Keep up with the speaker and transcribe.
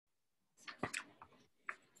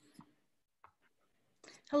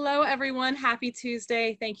Hello, everyone. Happy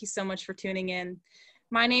Tuesday. Thank you so much for tuning in.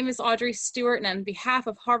 My name is Audrey Stewart, and on behalf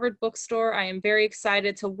of Harvard Bookstore, I am very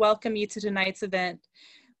excited to welcome you to tonight's event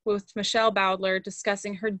with Michelle Bowdler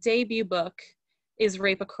discussing her debut book, Is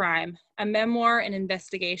Rape a Crime? A Memoir, an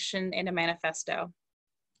Investigation, and a Manifesto.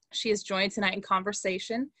 She is joined tonight in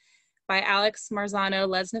conversation by ALEX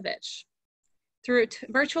MARZANO-LESNEVICH. Through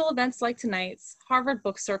virtual events like tonight's, Harvard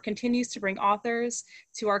Bookstore continues to bring authors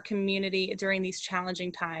to our community during these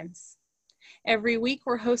challenging times. Every week,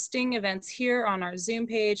 we're hosting events here on our Zoom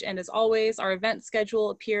page, and as always, our event schedule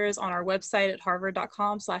appears on our website at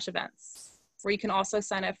harvard.com/events, where you can also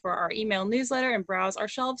sign up for our email newsletter and browse our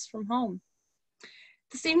shelves from home.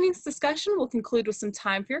 This evening's discussion will conclude with some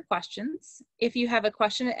time for your questions. If you have a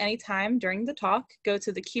question at any time during the talk, go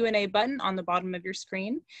to the Q&A button on the bottom of your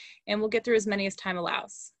screen, and we'll get through as many as time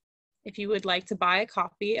allows. If you would like to buy a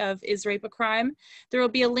copy of Is Rape a Crime, there will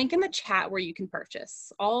be a link in the chat where you can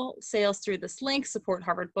purchase. All sales through this link support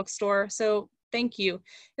Harvard Bookstore, so thank you,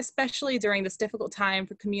 especially during this difficult time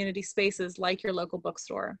for community spaces like your local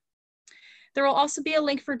bookstore. There will also be a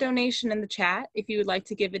link for donation in the chat if you would like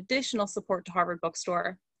to give additional support to Harvard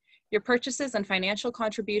Bookstore. Your purchases and financial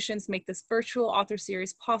contributions make this virtual author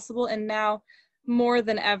series possible, and now, more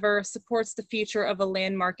than ever, supports the future of a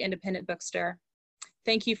landmark independent bookstore.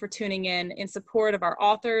 Thank you for tuning in support of our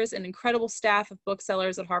authors and incredible staff of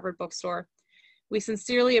booksellers at Harvard Bookstore. We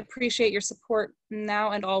sincerely appreciate your support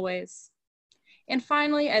now and always. And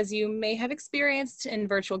finally, as you may have experienced in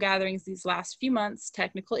virtual gatherings these last few months,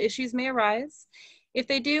 technical issues may arise. If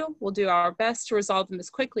they do, we'll do our best to resolve them as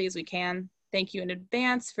quickly as we can. Thank you in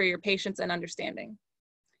advance for your patience and understanding.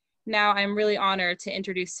 Now, I'm really honored to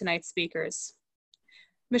introduce tonight's speakers.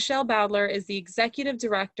 Michelle Bowdler is the Executive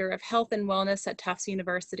Director of Health and Wellness at Tufts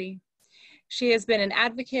University. She has been an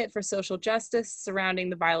advocate for social justice surrounding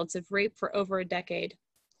the violence of rape for over a decade.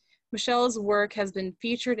 Michelle's work has been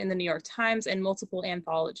featured in the New York Times and multiple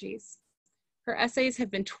anthologies. Her essays have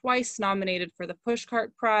been twice nominated for the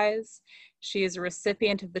Pushcart Prize. She is a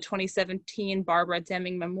recipient of the 2017 Barbara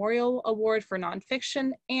Deming Memorial Award for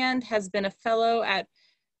Nonfiction and has been a fellow at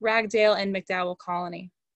Ragdale and MacDowell Colony.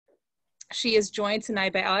 She is joined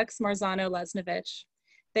tonight by ALEX MARZANO-LESNEVICH.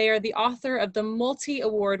 They are the author of the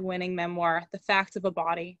multi-award-winning memoir, The Fact of a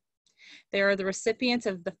Body. They are the recipients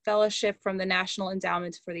of the fellowship from the National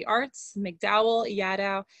Endowment for the Arts, MacDowell,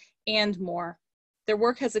 Yaddo, and more. Their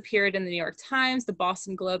work has appeared in the New York Times, the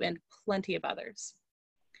Boston Globe, and plenty of others.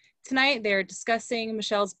 Tonight, they're discussing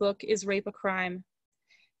Michelle's book, Is Rape a Crime?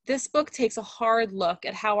 This book takes a hard look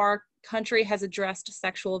at how our country has addressed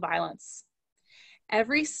sexual violence.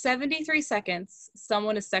 Every 73 seconds,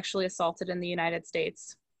 someone is sexually assaulted in the United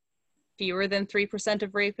States. Fewer than 3%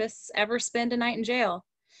 of rapists ever spend a night in jail.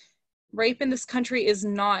 Rape in this country is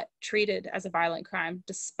not treated as a violent crime,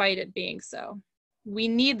 despite it being so. We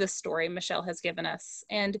need the story Michelle has given us,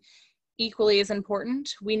 and equally as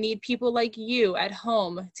important, we need people like you at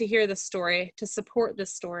home to hear this story, to support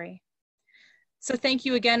this story. So thank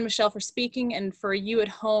you again, Michelle, for speaking, and for you at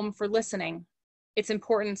home for listening. Its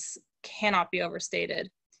importance cannot be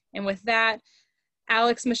overstated. And with that,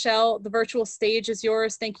 ALEX, Michelle, the virtual stage is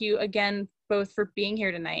yours. Thank you again both for being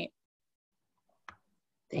here tonight.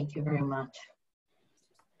 Thank you very much.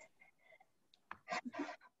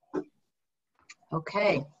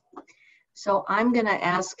 Okay, so I'm going to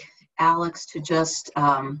ask ALEX to just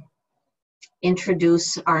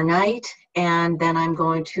introduce our night, and then I'm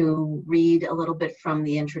going to read a little bit from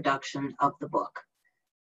the introduction of the book.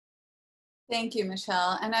 Thank you,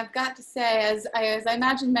 Michelle. And I've got to say, as I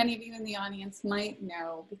imagine many of you in the audience might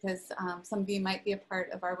know, because some of you might be a part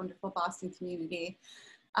of our wonderful Boston community,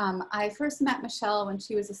 I first met Michelle when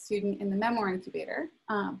she was a student in the Memoir incubator,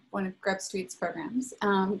 one of Grub Street's programs,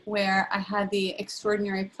 where I had the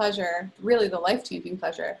extraordinary pleasure, really the life-changing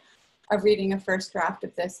pleasure, of reading a first draft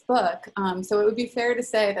of this book. So it would be fair to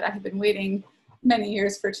say that I have been waiting many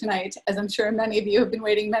years for tonight, as I'm sure many of you have been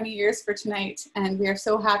waiting many years for tonight, and we are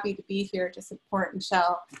so happy to be here to support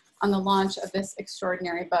Michelle on the launch of this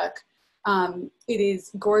extraordinary book. It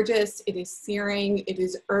is gorgeous, it is searing, it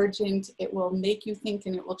is urgent, it will make you think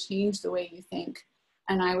and it will change the way you think.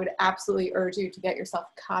 And I would absolutely urge you to get yourself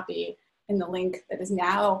a copy in the link that is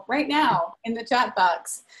now, right now, in the chat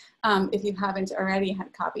box, if you haven't already had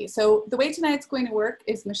a copy. So the way tonight's going to work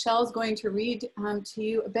is Michelle is going to read to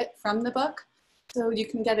you a bit from the book, so you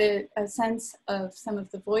can get a sense of some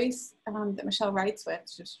of the voice that Michelle writes with,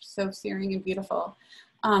 just so searing and beautiful.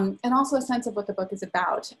 And also a sense of what the book is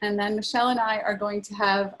about. And then Michelle and I are going to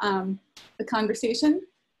have the conversation.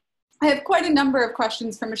 I have quite a number of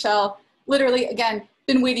questions for Michelle. Literally, again,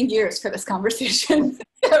 been waiting years for this conversation.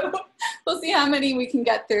 So we'll see how many we can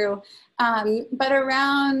get through. But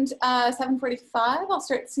around 7:45, I'll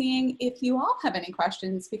start seeing if you all have any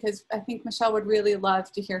questions, because I think Michelle would really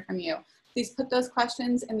love to hear from you. Please put those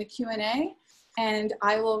questions in the Q&A and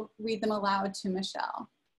I will read them aloud to Michelle.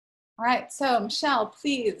 All right, so Michelle,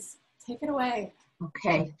 please take it away.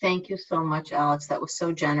 Okay, thank you so much, Alex. That was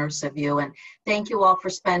so generous of you. And thank you all for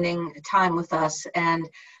spending time with us. And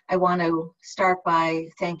I want to start by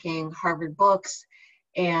thanking Harvard Books.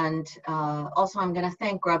 And also I'm going to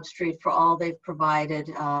thank Grub Street for all they've provided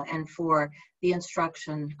and for the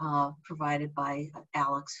instruction provided by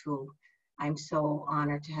Alex, who I'm so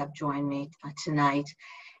honored to have joined me tonight.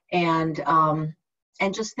 And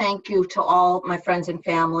just thank you to all my friends and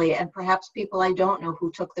family, and perhaps people I don't know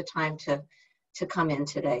who took the time to come in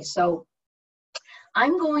today. So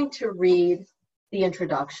I'm going to read the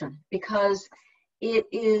introduction because it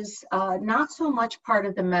is not so much part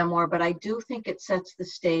of the memoir, but I do think it sets the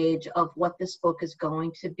stage of what this book is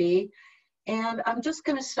going to be. And I'm just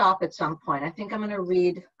going to stop at some point. I think I'm going to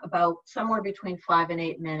read about somewhere between 5 and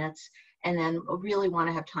 8 minutes, and then really want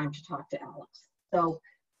to have time to talk to Alex. So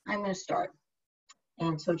I'm going to start.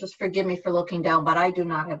 And so just forgive me for looking down, but I do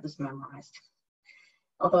not have this memorized,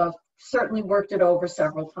 although I've certainly worked it over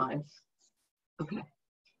several times. Okay.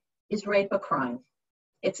 Is rape a crime?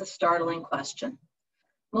 It's a startling question.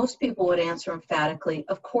 Most people would answer emphatically,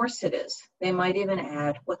 of course it is. They might even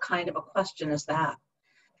add, what kind of a question is that?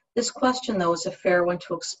 This question, though, is a fair one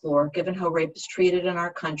to explore, given how rape is treated in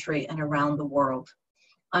our country and around the world.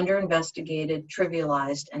 Under-investigated,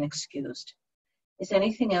 trivialized, and excused. Is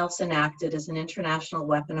anything else enacted as an international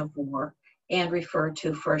weapon of war and referred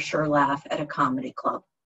to for a sure laugh at a comedy club?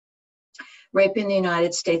 Rape in the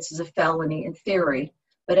United States is a felony in theory,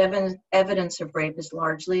 but evidence of rape is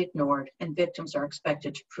largely ignored and victims are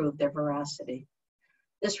expected to prove their veracity.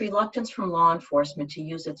 This reluctance from law enforcement to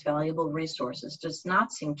use its valuable resources does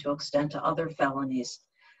not seem to extend to other felonies,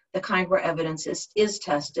 the kind where evidence is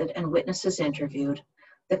tested and witnesses interviewed,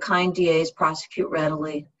 the kind DAs prosecute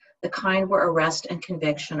readily, the kind where arrest and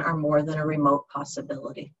conviction are more than a remote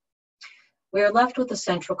possibility. We are left with a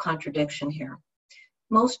central contradiction here.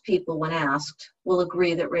 Most people, when asked, will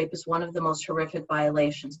agree that rape is one of the most horrific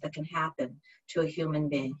violations that can happen to a human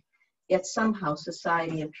being. Yet somehow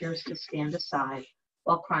society appears to stand aside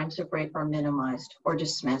while crimes of rape are minimized or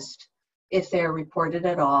dismissed, if they are reported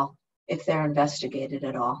at all, if they're investigated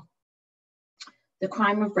at all. The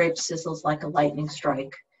crime of rape sizzles like a lightning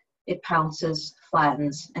strike. It pounces,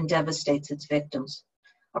 flattens, and devastates its victims.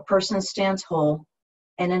 A person stands whole,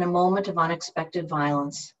 and in a moment of unexpected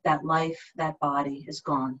violence, that life, that body is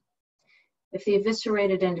gone. If the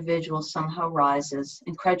eviscerated individual somehow rises,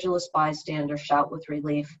 incredulous bystanders shout with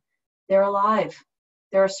relief, they're alive,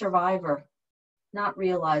 they're a survivor, not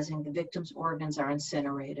realizing the victim's organs are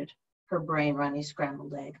incinerated, her brain runny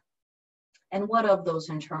scrambled egg. And what of those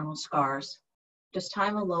internal scars? Does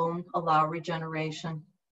time alone allow regeneration?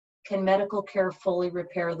 Can medical care fully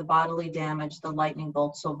repair the bodily damage the lightning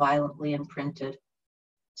bolt so violently imprinted?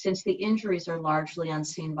 Since the injuries are largely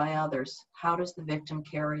unseen by others, how does the victim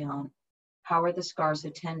carry on? How are the scars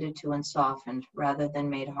attended to and softened rather than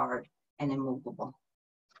made hard and immovable?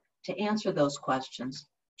 To answer those questions,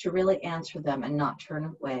 to really answer them and not turn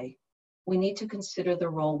away, we need to consider the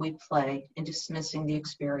role we play in dismissing the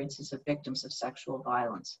experiences of victims of sexual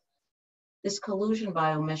violence. This collusion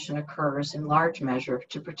by omission occurs in large measure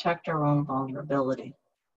to protect our own vulnerability.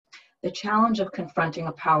 The challenge of confronting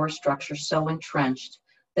a power structure so entrenched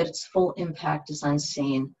that its full impact is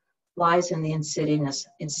unseen lies in the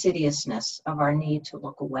insidiousness of our need to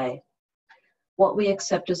look away. What we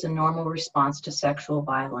accept as a normal response to sexual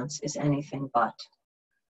violence is anything but.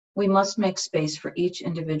 We must make space for each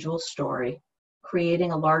individual story,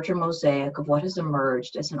 creating a larger mosaic of what has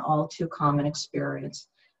emerged as an all too common experience,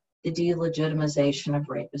 the delegitimization of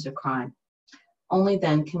rape as a crime. Only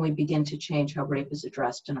then can we begin to change how rape is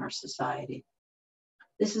addressed in our society.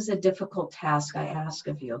 This is a difficult task I ask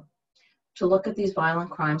of you, to look at these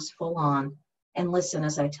violent crimes full on and listen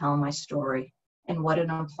as I tell my story and what it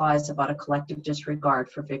implies about a collective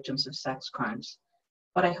disregard for victims of sex crimes.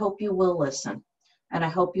 But I hope you will listen, and I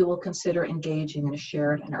hope you will consider engaging in a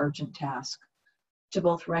shared and urgent task to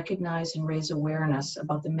both recognize and raise awareness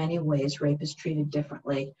about the many ways rape is treated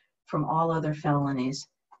differently from all other felonies,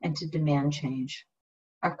 and to demand change.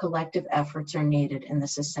 Our collective efforts are needed in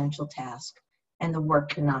this essential task, and the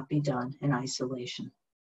work cannot be done in isolation.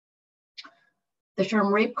 The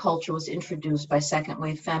term rape culture was introduced by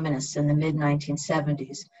second-wave feminists in the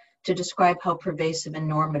mid-1970s to describe how pervasive and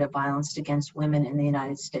normative violence against women in the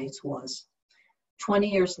United States was. 20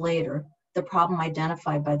 years later, the problem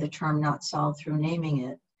identified by the term not solved through naming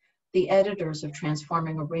it The editors of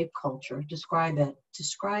Transforming a Rape Culture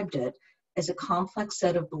described it as a complex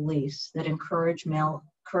set of beliefs that encourages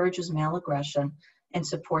male aggression and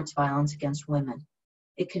supports violence against women.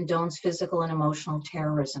 It condones physical and emotional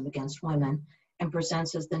terrorism against women and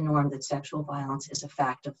presents as the norm that sexual violence is a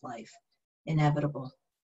fact of life, inevitable.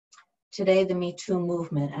 Today, the Me Too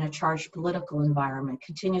movement and a charged political environment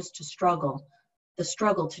continues to struggle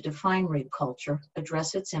to define rape culture,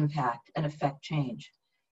 address its impact, and affect change.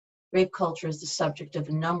 Rape culture is the subject of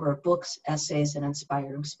a number of books, essays, and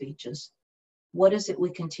inspiring speeches. What is it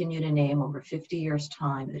we continue to name over 50 years'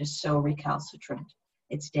 time that is so recalcitrant,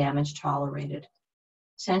 its damage tolerated?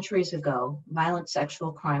 Centuries ago, violent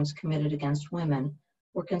sexual crimes committed against women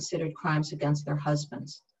were considered crimes against their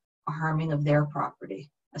husbands, a harming of their property,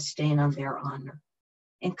 a stain on their honor.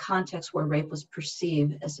 In contexts where rape was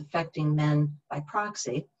perceived as affecting men by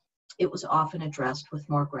proxy, it was often addressed with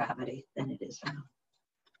more gravity than it is now.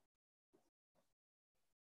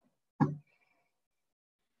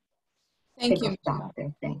 Thank you. Stop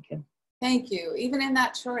there. Thank you. Thank you. Even in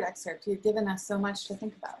that short excerpt, you've given us so much to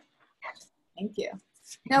think about. Thank you.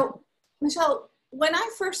 Now, Michelle, when I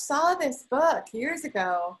first saw this book years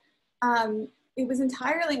ago, it was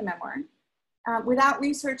entirely a memoir without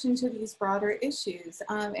research into these broader issues.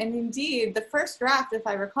 And indeed, the first draft, if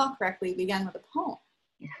I recall correctly, began with a poem.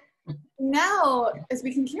 Yeah. Now, as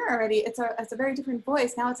we can hear already, it's a very different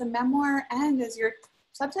voice. Now it's a memoir, and as your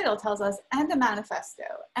subtitle tells us, and a manifesto,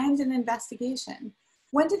 and an investigation.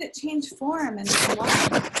 When did it change form, and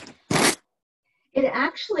why? It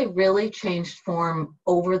actually really changed form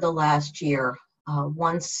over the last year.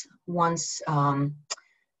 Once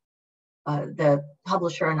the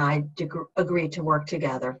publisher and I agreed to work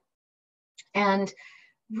together. And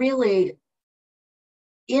really,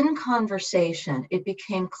 in conversation, it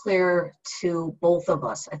became clear to both of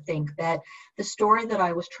us, I think, that the story that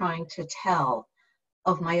I was trying to tell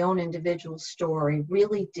of my own individual story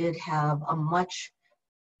really did have a much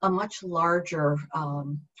larger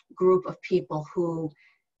group of people who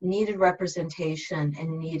needed representation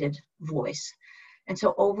and needed voice. And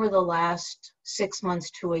so over the last 6 months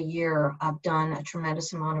to a year, I've done a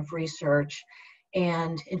tremendous amount of research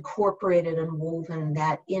and incorporated and woven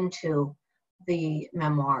that into the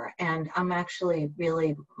memoir. And I'm actually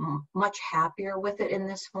really much happier with it in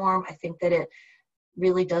this form. I think that it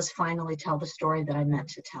really does finally tell the story that I meant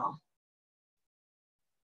to tell.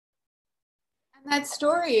 And that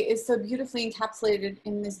story is so beautifully encapsulated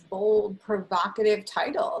in this bold, provocative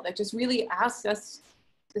title that just really asks us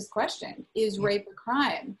this question: is rape a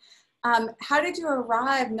crime? How did you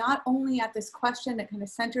arrive not only at this question that kind of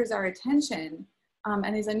centers our attention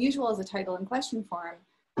and is unusual as a title in question form,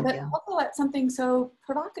 but also at something so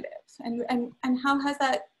provocative? And how has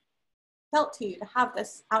that felt to you to have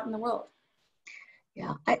this out in the world?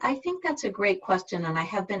 Yeah, I think that's a great question, and I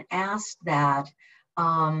have been asked that.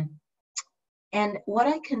 And what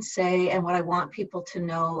I can say and what I want people to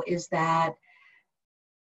know is that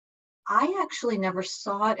I actually never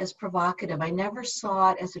saw it as provocative. I never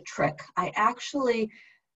saw it as a trick. I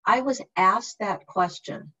was asked that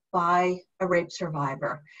question by a rape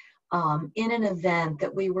survivor in an event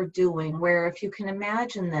that we were doing where, if you can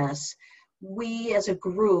imagine this, we as a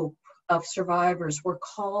group of survivors were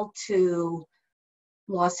called to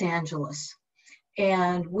Los Angeles,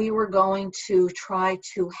 and we were going to try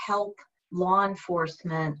to help law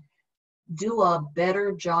enforcement do a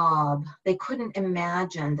better job. They couldn't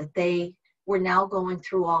imagine that they were now going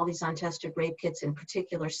through all these untested rape kits in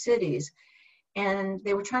particular cities, and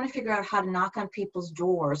they were trying to figure out how to knock on people's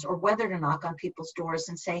doors, or whether to knock on people's doors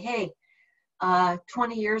and say, hey,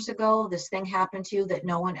 20 years ago, this thing happened to you that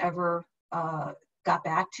no one ever got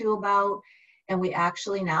back to you about, and we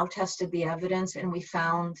actually now tested the evidence and we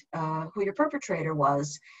found who your perpetrator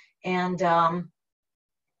was. And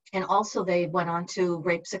also they went on to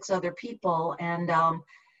rape 6 other people, and,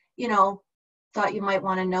 thought you might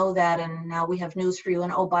want to know that, and now we have news for you,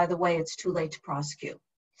 and oh, by the way, it's too late to prosecute.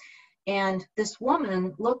 And this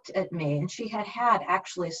woman looked at me, and she had had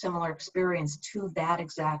actually a similar experience to that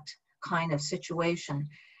exact kind of situation.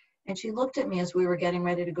 And she looked at me as we were getting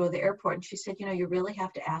ready to go to the airport, and she said, you really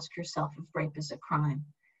have to ask yourself if rape is a crime.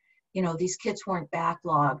 These kits weren't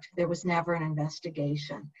backlogged. There was never an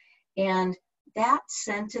investigation. And that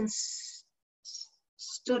sentence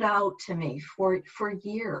stood out to me for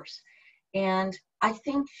years. And I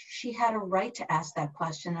think she had a right to ask that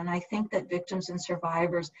question. And I think that victims and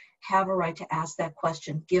survivors have a right to ask that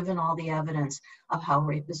question, given all the evidence of how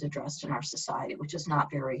rape is addressed in our society, which is not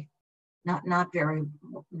very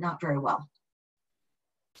well.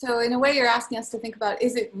 So in a way, you're asking us to think about,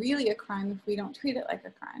 is it really a crime if we don't treat it like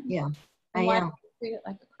a crime? Yeah, I am. treat it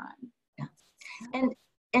like a crime. Yeah.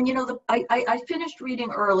 And you know, I finished reading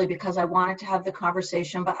early because I wanted to have the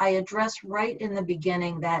conversation, but I addressed right in the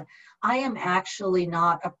beginning that I am actually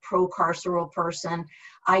not a pro-carceral person.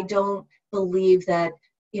 I don't believe that,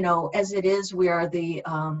 you know, as it is, we are the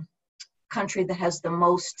country that has the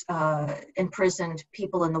most imprisoned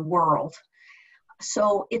people in the world.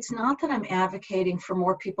 So it's not that I'm advocating for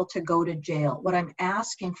more people to go to jail. What I'm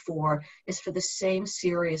asking for is for the same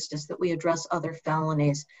seriousness that we address other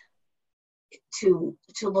felonies, to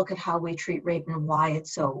look at how we treat rape and why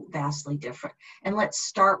it's so vastly different. And let's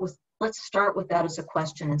start with that as a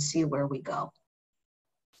question and see where we go.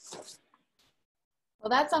 Well,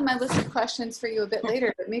 that's on my list of questions for you a bit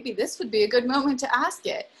later, but maybe this would be a good moment to ask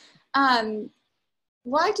it.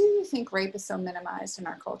 Why do you think rape is so minimized in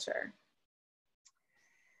our culture?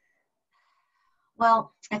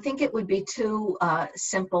 Well, I think it would be too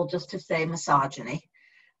simple just to say misogyny.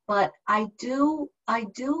 But I do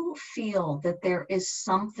feel that there is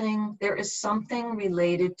something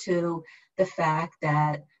related to the fact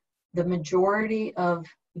that the majority of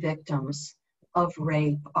victims of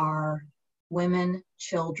rape are women,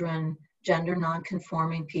 children, gender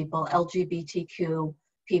nonconforming people, LGBTQ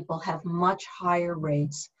people have much higher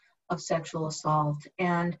rates of sexual assault,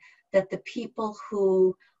 and that the people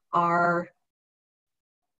who are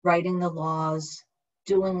writing the laws,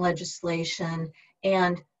 doing legislation,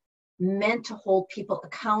 and meant to hold people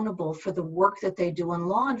accountable for the work that they do in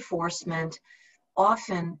law enforcement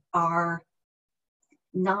often are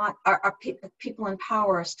not, people in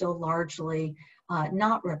power are still largely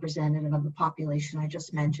not representative of the population I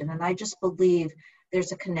just mentioned. And I just believe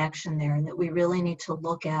there's a connection there, and that we really need to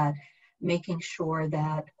look at making sure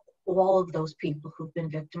that all of those people who've been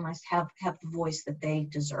victimized have the voice that they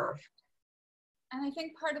deserve. And I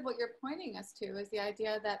think part of what you're pointing us to is the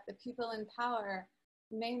idea that the people in power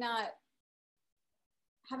may not,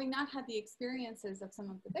 having not had the experiences of some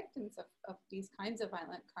of the victims of these kinds of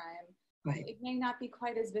violent crime, right, it may not be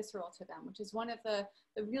quite as visceral to them, which is one of the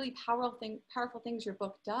really powerful things your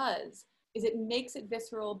book does, is it makes it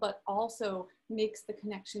visceral, but also makes the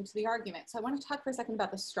connection to the argument. So I want to talk for a second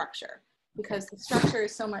about the structure, because the structure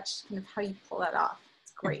is so much kind of how you pull that off.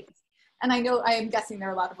 It's great. And I am guessing there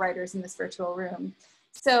are a lot of writers in this virtual room.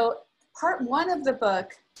 So part one of the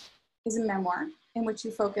book is a memoir in which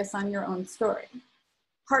you focus on your own story.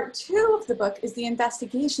 Part two of the book is the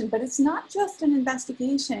investigation, but it's not just an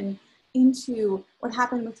investigation into what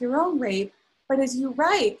happened with your own rape, but as you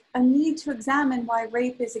write, a need to examine why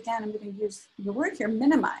rape is, again, I'm going to use your word here,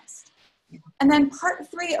 minimized. And then part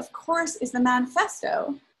three, of course, is the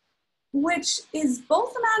manifesto, which is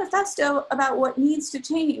both a manifesto about what needs to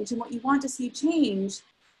change and what you want to see change,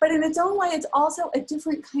 but in its own way, it's also a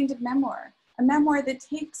different kind of memoir, a memoir that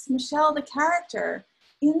takes Michelle, the character,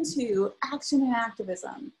 into action and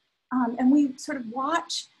activism. And we sort of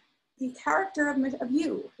watch the character of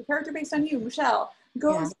you, the character based on you, Michelle,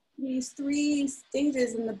 goes through these three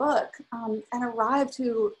stages in the book and arrive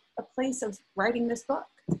to a place of writing this book.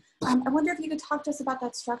 I wonder if you could talk to us about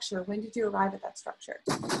that structure. When did you arrive at that structure?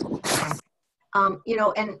 You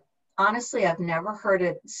know, and honestly, I've never heard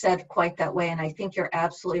it said quite that way, and I think you're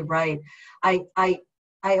absolutely right.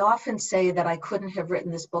 I often say that I couldn't have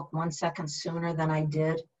written this book 1 second sooner than I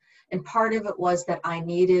did. And part of it was that I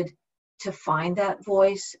needed to find that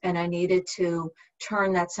voice, and I needed to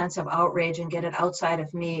turn that sense of outrage and get it outside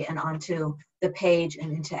of me and onto the page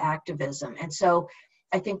and into activism. And so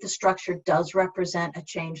I think the structure does represent a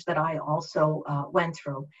change that I also went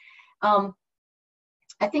through.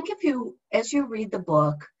 I think as you read the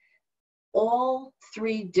book, all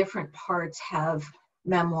three different parts have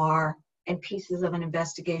memoir and pieces of an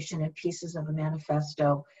investigation and pieces of a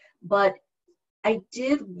manifesto. But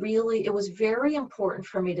it was very important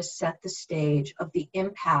for me to set the stage of the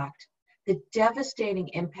impact, the devastating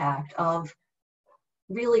impact of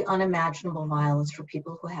really unimaginable violence for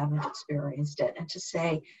people who haven't experienced it, and to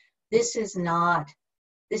say, this is not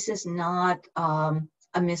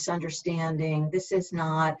a misunderstanding, this is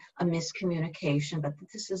not a miscommunication, but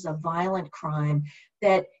this is a violent crime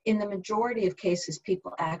that in the majority of cases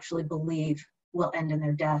people actually believe will end in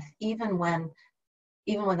their death, even when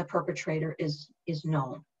the perpetrator is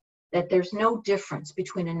known. That there's no difference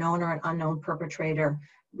between a known or an unknown perpetrator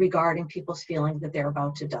regarding people's feeling that they're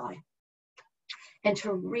about to die. And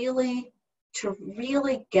to really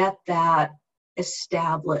get that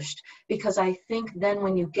established, because I think then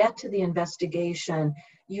when you get to the investigation,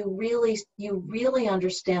 you really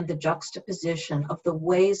understand the juxtaposition of the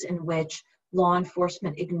ways in which law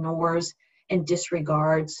enforcement ignores and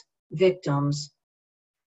disregards victims,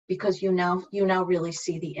 because you now really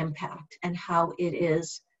see the impact and how it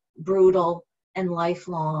is brutal, and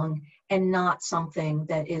lifelong, and not something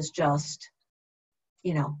that is just,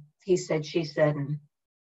 you know, he said, she said, and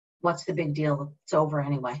what's the big deal? It's over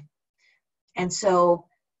anyway. And so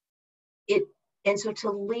to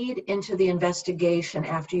lead into the investigation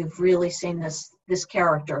after you've really seen this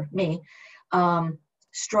character, me,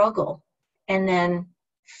 struggle, and then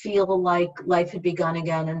feel like life had begun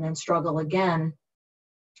again, and then struggle again,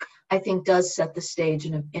 I think does set the stage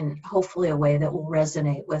in hopefully a way that will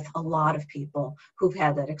resonate with a lot of people who've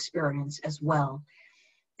had that experience as well.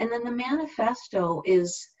 And then the manifesto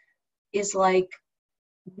is like,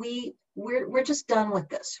 we're just done with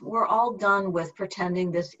this. We're all done with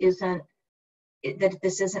pretending this isn't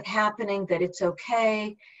happening, that it's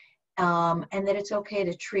okay, and that it's okay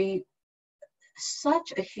to treat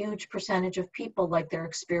such a huge percentage of people like their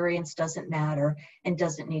experience doesn't matter and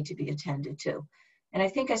doesn't need to be attended to. And I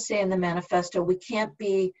think I say in the manifesto, we can't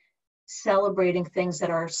be celebrating things that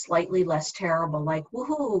are slightly less terrible, like,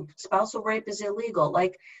 woohoo, spousal rape is illegal.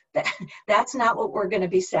 Like, that's not what we're going to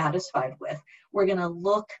be satisfied with. We're going to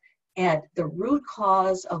look at the root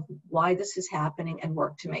cause of why this is happening and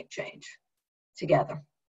work to make change together.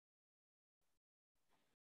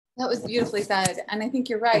 That was beautifully said. And I think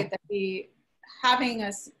you're right that having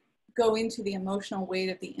us go into the emotional weight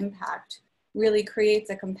of the impact really creates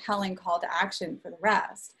a compelling call to action for the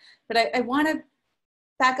rest. But I want to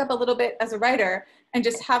back up a little bit as a writer and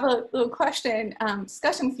just have a little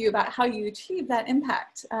discussion with you about how you achieve that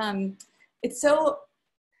impact. It's so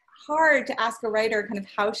hard to ask a writer kind of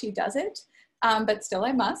how she does it, but still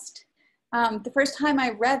I must. The first time I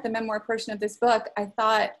read the memoir portion of this book, I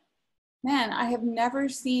thought, man, I have never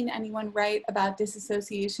seen anyone write about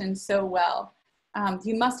disassociation so well.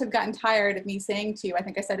 You must have gotten tired of me saying to you, I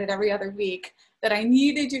think I said it every other week, that I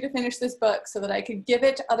needed you to finish this book so that I could give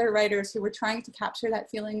it to other writers who were trying to capture that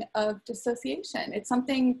feeling of dissociation. It's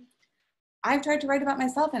something I've tried to write about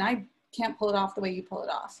myself, and I can't pull it off the way you pull it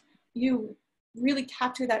off. You really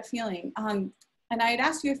capture that feeling. And I had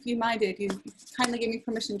asked you if you minded, you kindly gave me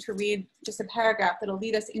permission to read just a paragraph that'll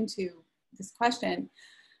lead us into this question.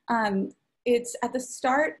 It's at the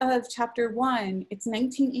start of chapter 1, it's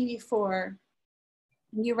 1984.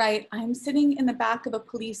 And you write, I'm sitting in the back of a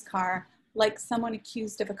police car like someone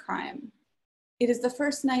accused of a crime. It is the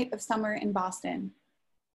first night of summer in Boston.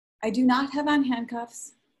 I do not have on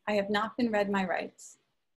handcuffs. I have not been read my rights.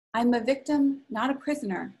 I'm a victim, not a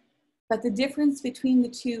prisoner, but the difference between the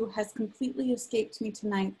two has completely escaped me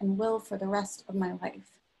tonight and will for the rest of my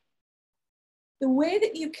life. The way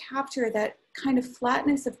that you capture that kind of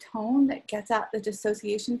flatness of tone that gets at the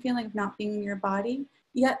dissociation feeling of not being in your body,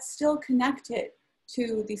 yet still connect it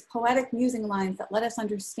to these poetic musing lines that let us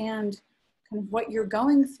understand kind of what you're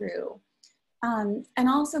going through, and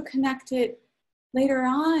also connect it later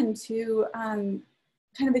on to kind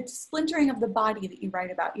of a splintering of the body that you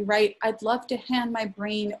write about. You write, I'd love to hand my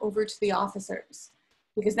brain over to the officers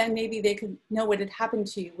because then maybe they could know what had happened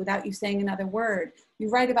to you without you saying another word. You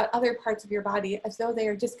write about other parts of your body as though they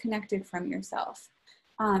are disconnected from yourself.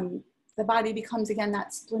 The body becomes, again,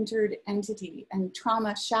 that splintered entity, and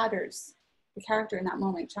trauma shatters the character in that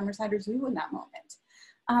moment. Trauma shatters you in that moment.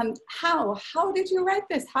 How did you write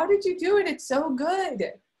this? How did you do it? It's so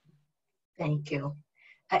good. Thank you.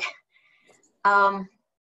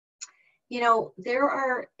 You know, there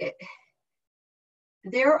are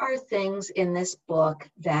things in this book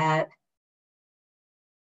that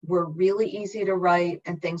were really easy to write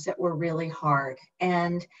and things that were really hard.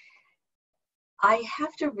 And I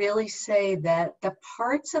have to really say that the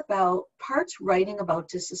parts writing about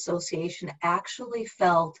disassociation actually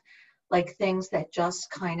felt like things that just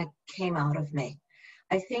kind of came out of me.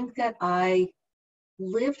 I think that I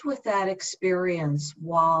lived with that experience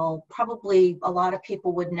while probably a lot of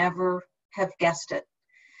people would never have guessed it.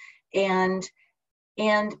 And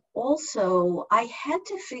also I had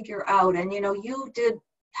to figure out, and you know, you did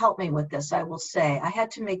help me with this, I will say, I had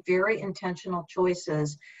to make very intentional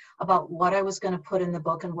choices about what I was going to put in the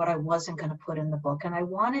book and what I wasn't going to put in the book. And I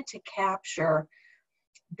wanted to capture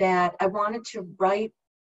that. I wanted to write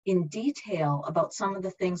in detail about some of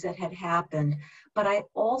the things that had happened, but I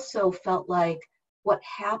also felt like what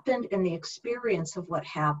happened and the experience of what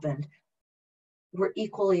happened were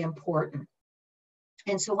equally important.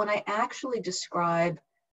 And so when I actually describe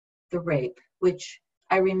the rape, which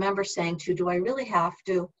I remember saying to you, do I really have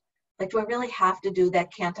to? Like, do I really have to do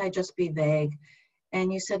that? Can't I just be vague?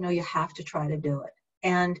 And you said, no, you have to try to do it.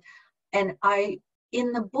 And I,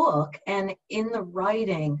 in the book and in the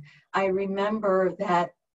writing, I remember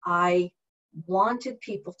that I wanted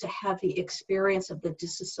people to have the experience of the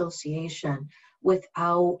disassociation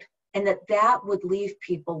without, and that would leave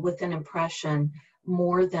people with an impression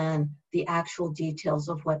more than the actual details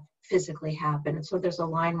of what physically happened. And so there's a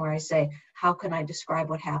line where I say, how can I describe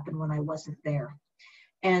what happened when I wasn't there?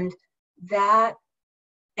 And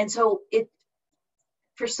so it,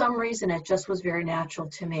 for some reason, it just was very natural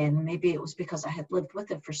to me. And maybe it was because I had lived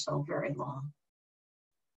with it for so very long.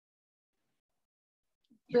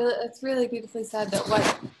 Really, it's really beautifully said that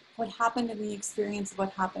what happened and the experience of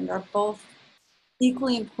what happened are both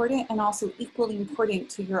equally important and also equally important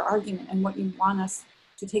to your argument and what you want us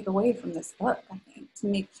to take away from this book, I think, to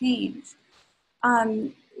make change.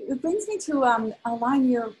 It brings me to a line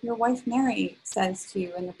your wife Mary says to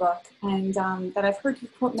you in the book, and that I've heard you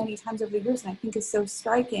quote many times over the years, and I think is so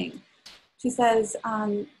striking. She says,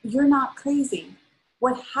 "You're not crazy.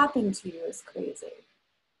 What happened to you is crazy."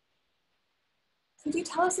 Could you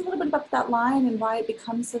tell us a little bit about that line and why it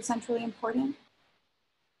becomes so centrally important?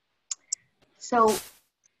 So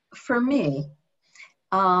for me,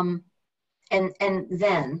 and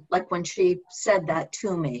then, like when she said that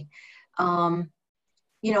to me,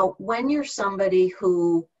 you know, when you're somebody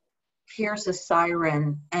who hears a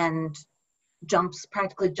siren and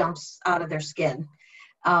practically jumps out of their skin,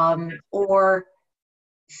 or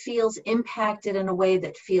feels impacted in a way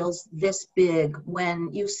that feels this big,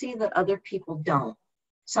 when you see that other people don't,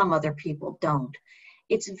 some other people don't,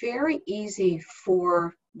 it's very easy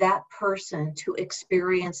for that person to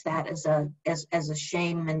experience that as a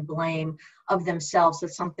shame and blame of themselves,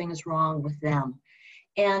 that something is wrong with them.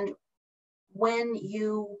 And when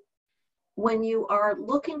you are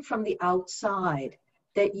looking from the outside,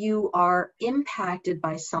 that you are impacted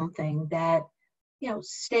by something that, you know,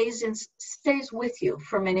 stays with you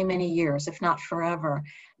for many, many years, if not forever,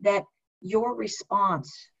 that your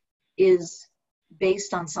response is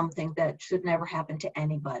based on something that should never happen to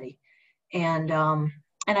anybody. And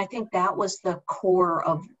I think that was the core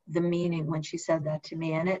of the meaning when she said that to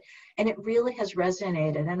me, and it really has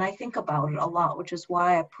resonated. And I think about it a lot, which is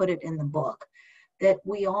why I put it in the book, that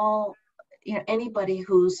we all, you know, anybody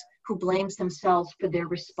who blames themselves for their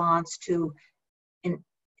response to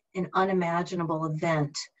an unimaginable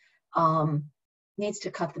event needs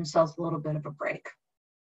to cut themselves a little bit of a break.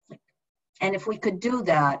 And if we could do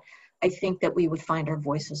that, I think that we would find our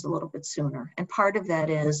voices a little bit sooner. And part of that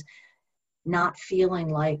is not feeling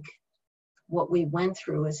like what we went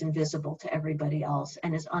through is invisible to everybody else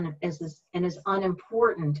and is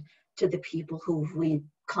unimportant to the people who we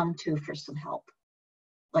come to for some help,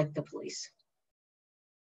 like the police.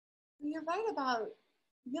 You're right about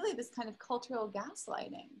really this kind of cultural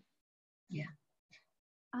gaslighting. Yeah.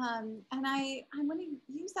 And I want to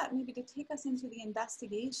use that maybe to take us into the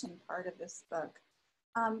investigation part of this book.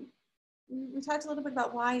 We talked a little bit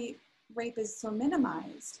about why rape is so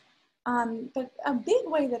minimized, but a big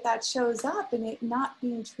way that shows up in it not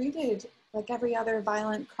being treated like every other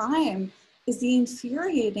violent crime is the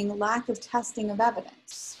infuriating lack of testing of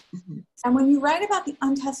evidence. Mm-hmm. And when you write about the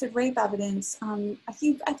untested rape evidence, I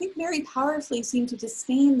think very powerfully seem to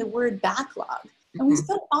disdain the word backlog. And we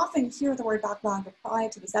so often hear the word backlog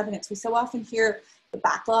applied to this evidence. We so often hear the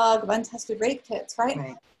backlog of untested rape kits,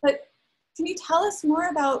 right? But can you tell us more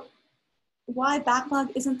about why backlog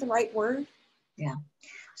isn't the right word? Yeah.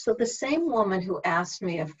 So the same woman who asked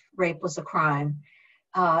me if rape was a crime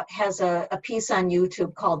has a piece on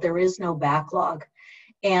YouTube called "There Is No Backlog,"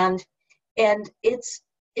 and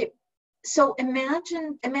so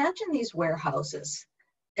imagine these warehouses.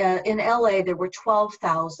 In LA, there were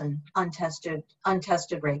 12,000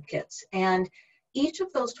 untested rape kits, and each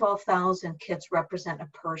of those 12,000 kits represent a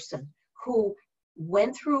person who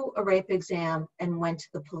went through a rape exam and went to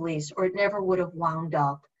the police, or it never would have wound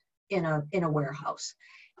up in a warehouse.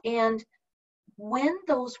 And when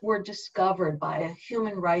those were discovered by the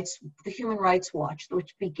Human Rights Watch,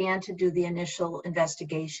 which began to do the initial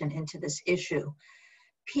investigation into this issue,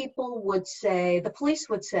 the police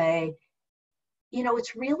would say, you know,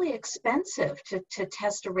 it's really expensive to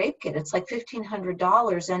test a rape kit. It's like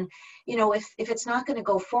 $1,500. And, you know, if it's not going to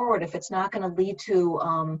go forward, if it's not going to lead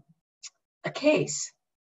to a case,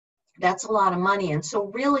 that's a lot of money. And so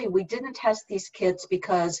really we didn't test these kits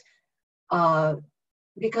because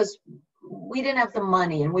we didn't have the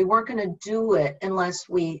money, and we weren't going to do it unless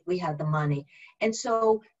we had the money. And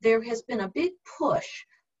so there has been a big push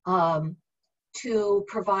to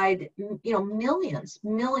provide, you know,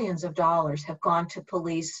 millions of dollars have gone to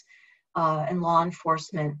police and law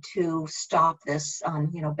enforcement to stop this,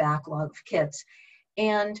 you know, backlog of kits.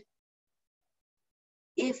 And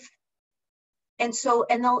they'll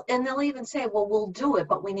even say, well, we'll do it,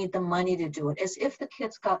 but we need the money to do it, as if the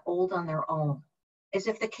kits got old on their own, as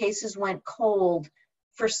if the cases went cold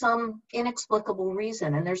for some inexplicable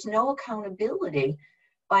reason. And there's no accountability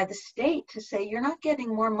by the state to say, you're not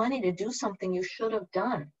getting more money to do something you should have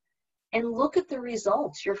done. And look at the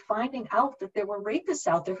results. You're finding out that there were rapists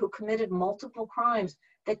out there who committed multiple crimes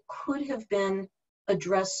that could have been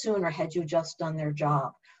addressed sooner had you just done their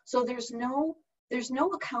job. So there's no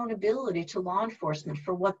accountability to law enforcement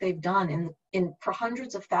for what they've done for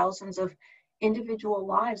hundreds of thousands of individual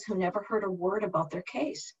lives who never heard a word about their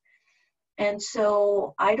case. And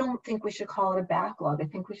so I don't think we should call it a backlog. I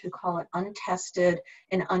think we should call it untested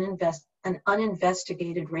and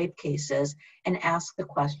uninvestigated rape cases and ask the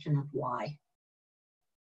question of why.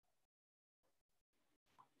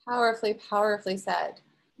 Powerfully, powerfully said.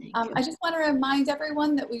 I just want to remind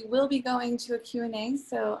everyone that we will be going to a Q&A.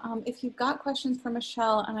 So if you've got questions for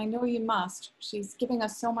Michelle, and I know you must, she's giving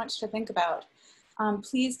us so much to think about,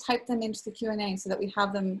 please type them into the Q&A so that we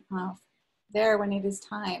have them there when it is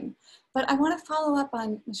time. But I want to follow up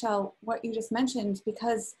on, Michelle, what you just mentioned,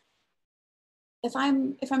 because if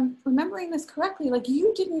I'm remembering this correctly, like,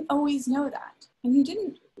 you didn't always know that. And you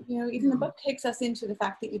didn't, you know, even the book takes us into the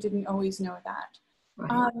fact that you didn't always know that.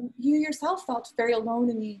 Right. You yourself felt very alone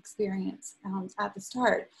in the experience at the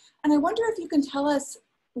start. And I wonder if you can tell us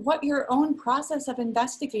what your own process of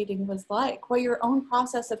investigating was like, what your own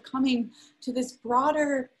process of coming to this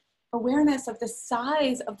broader awareness of the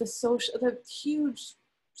size of the huge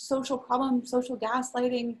social problem, social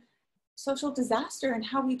gaslighting, social disaster, and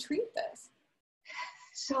how we treat this.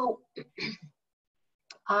 So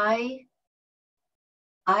I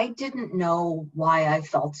didn't know why I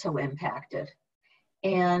felt so impacted.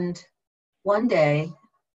 And one day,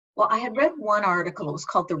 well, I had read one article. It was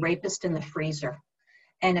called "The Rapist in the Freezer,"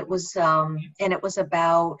 and it was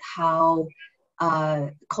about how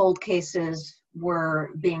cold cases were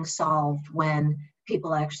being solved when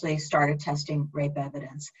people actually started testing rape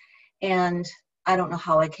evidence. And I don't know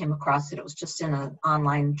how I came across it. It was just in an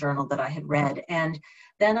online journal that I had read. And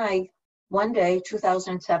then one day,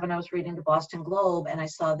 2007, I was reading the Boston Globe, and I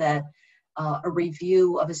saw that a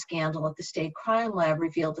review of a scandal at the state crime lab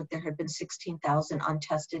revealed that there had been 16,000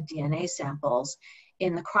 untested DNA samples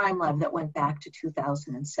in the crime lab that went back to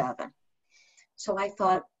 2007. So I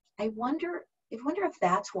thought, I wonder if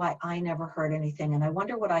that's why I never heard anything, and I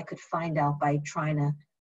wonder what I could find out by trying to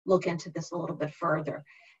look into this a little bit further.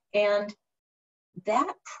 And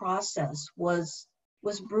that process was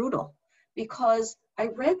brutal, because I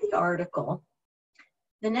read the article.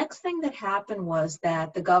 The next thing that happened was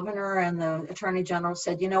that the governor and the attorney general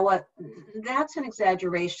said, you know what, that's an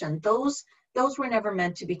exaggeration. Those were never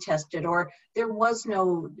meant to be tested, or there was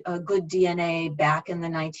no good DNA back in the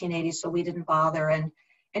 1980s, so we didn't bother. And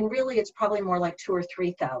really, it's probably more like 2,000 or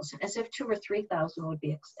 3,000, as if 2,000 or 3,000 would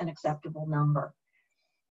be an acceptable number.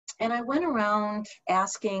 And I went around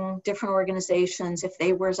asking different organizations if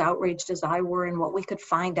they were as outraged as I were and what we could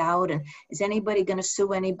find out, and is anybody going to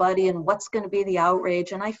sue anybody, and what's going to be the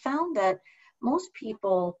outrage. And I found that most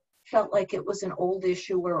people felt like it was an old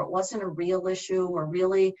issue, or it wasn't a real issue, or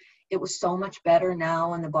really it was so much better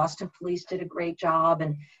now, and the Boston police did a great job,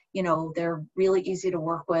 and you know, they're really easy to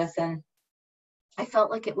work with. And I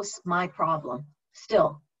felt like it was my problem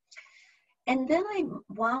still. And then I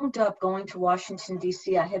wound up going to Washington,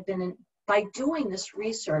 D.C. By doing this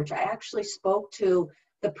research, I actually spoke to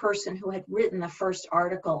the person who had written the first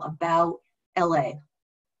article about LA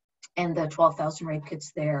and the 12,000 rape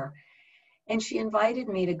kits there. And she invited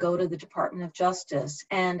me to go to the Department of Justice.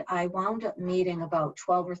 And I wound up meeting about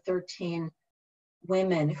 12 or 13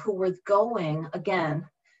 women who were going, again,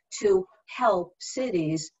 to help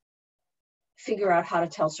cities figure out how to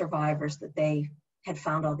tell survivors that they had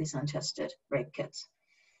found all these untested rape kits.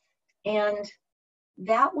 And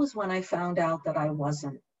that was when I found out that I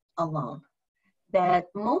wasn't alone, that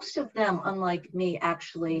most of them, unlike me,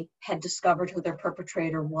 actually had discovered who their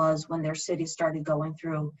perpetrator was when their city started going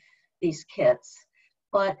through these kits.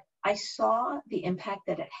 But I saw the impact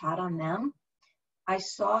that it had on them. I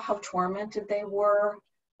saw how tormented they were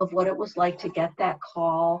of what it was like to get that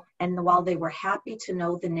call. And while they were happy to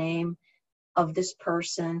know the name of this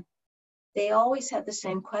person, they always had the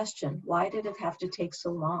same question: why did it have to take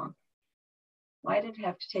so long? Why did it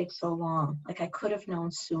have to take so long? Like, I could have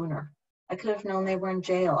known sooner. I could have known they were in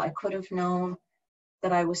jail. I could have known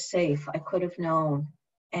that I was safe. I could have known,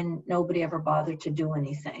 and nobody ever bothered to do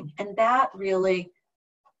anything. And that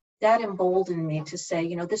emboldened me to say,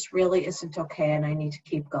 you know, this really isn't okay, and I need to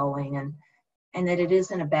keep going, and that it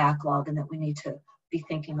isn't a backlog, and that we need to be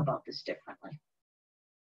thinking about this differently.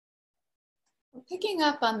 Picking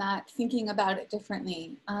up on that, thinking about it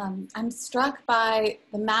differently, I'm struck by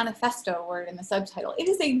the manifesto word in the subtitle. It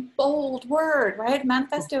is a bold word, right?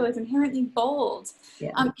 Manifesto is inherently bold.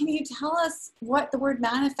 Yeah. Can you tell us what the word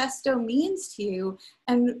manifesto means to you,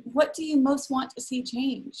 and what do you most want to see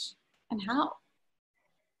change, and how?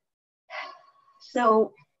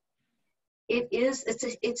 So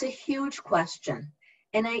it's a huge question.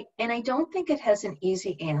 And I don't think it has an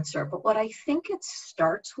easy answer, but what I think it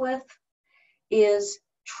starts with is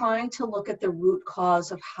trying to look at the root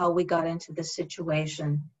cause of how we got into this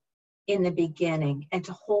situation in the beginning, and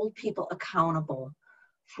to hold people accountable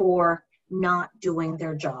for not doing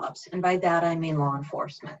their jobs. And by that, I mean law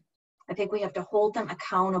enforcement. I think we have to hold them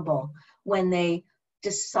accountable when they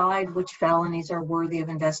decide which felonies are worthy of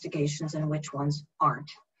investigations and which ones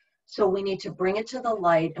aren't. So we need to bring it to the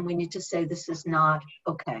light, and we need to say this is not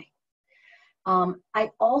okay. I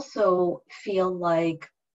also feel like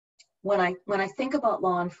when I think about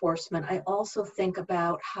law enforcement, I also think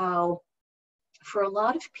about how, for a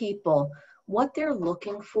lot of people, what they're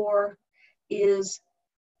looking for is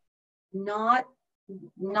not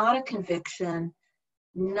a conviction,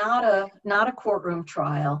 not a courtroom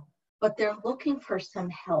trial, but they're looking for some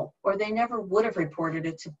help, or they never would have reported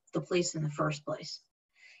it to the police in the first place.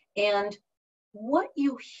 And what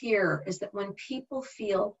you hear is that when people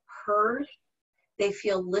feel heard, they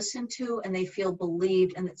feel listened to, and they feel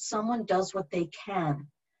believed, and that someone does what they can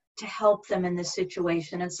to help them in this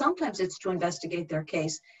situation. And sometimes it's to investigate their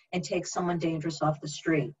case and take someone dangerous off the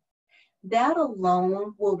street. That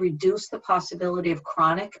alone will reduce the possibility of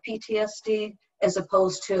chronic PTSD, as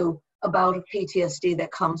opposed to a bout of PTSD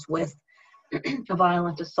that comes with a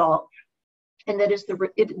violent assault. And that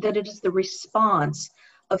it is the response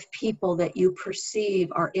of people that you perceive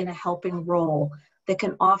are in a helping role that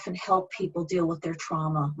can often help people deal with their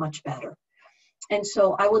trauma much better. And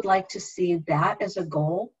so I would like to see that as a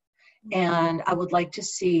goal. And I would like to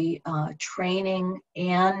see training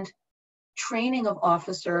of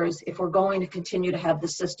officers, if we're going to continue to have the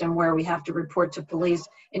system where we have to report to police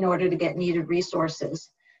in order to get needed resources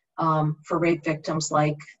for rape victims,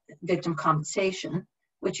 like victim compensation,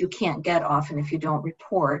 which you can't get often if you don't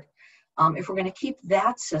report. If we're going to keep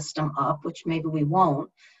that system up, which maybe we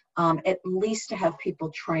won't, at least to have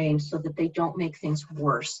people trained so that they don't make things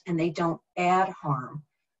worse and they don't add harm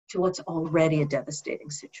to what's already a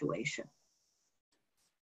devastating situation.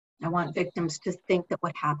 I want victims to think that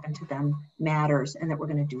what happened to them matters and that we're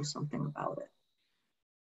going to do something about it.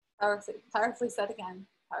 Powerfully said again,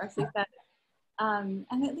 powerfully said. And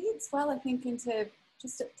it leads well, I think, into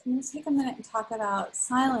just, I'm going to take a minute and talk about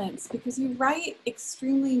silence, because you write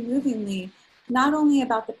extremely movingly, not only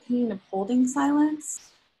about the pain of holding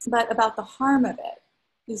silence, but about the harm of it.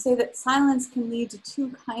 You say that silence can lead to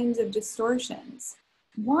two kinds of distortions.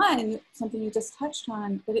 One, something you just touched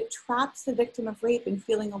on, that it traps the victim of rape in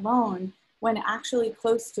feeling alone, when actually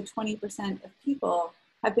close to 20% of people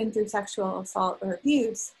have been through sexual assault or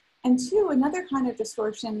abuse. And two, another kind of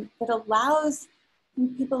distortion that allows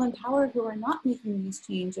people in power who are not making these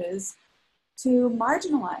changes to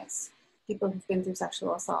marginalize people who've been through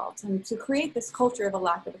sexual assault, and to create this culture of a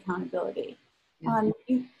lack of accountability. Yeah.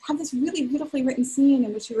 You have this really beautifully written scene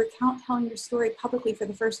in which you recount telling your story publicly for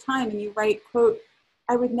the first time, and you write, quote,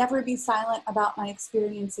 "I would never be silent about my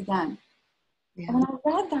experience again." Yeah. And when I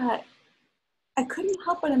read that, I couldn't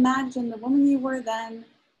help but imagine the woman you were then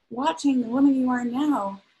watching the woman you are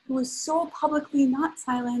now, who was so publicly not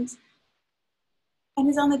silent, and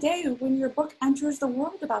is on the day when your book enters the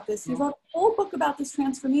world about this. You wrote a whole book about this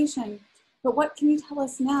transformation, but what can you tell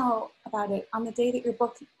us now about it on the day that your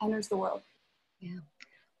book enters the world? Yeah,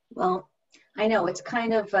 well, I know it's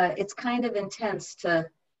kind of intense to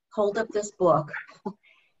hold up this book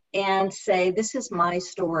and say, this is my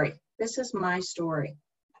story. This is my story.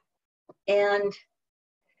 And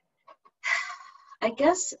I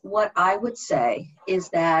guess what I would say is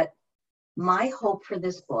that my hope for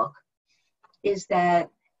this book is that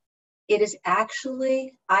it is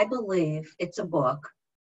actually, I believe it's a book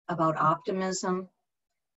about optimism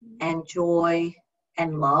and joy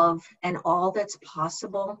and love and all that's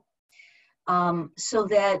possible. So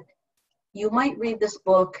that you might read this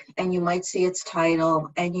book and you might see its title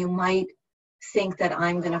and you might think that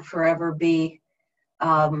I'm going to forever be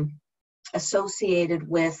associated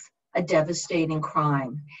with a devastating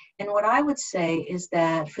crime. And what I would say is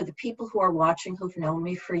that for the people who are watching, who've known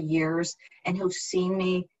me for years and who've seen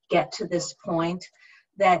me get to this point,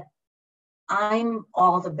 that I'm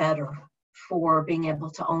all the better for being able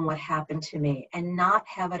to own what happened to me and not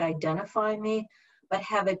have it identify me, but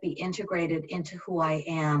have it be integrated into who I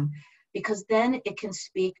am. Because then it can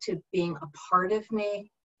speak to being a part of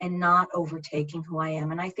me and not overtaking who I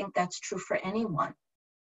am. And I think that's true for anyone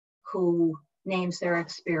who names their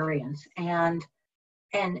experience and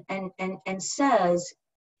says,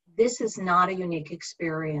 this is not a unique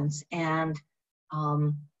experience, and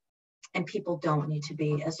people don't need to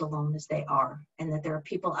be as alone as they are, and that there are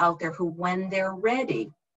people out there who, when they're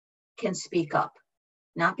ready, can speak up.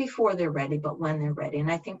 Not before they're ready, but when they're ready.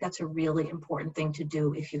 And I think that's a really important thing to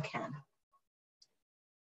do if you can.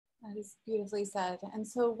 That is beautifully said. And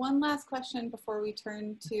so one last question before we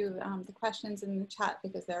turn to the questions in the chat,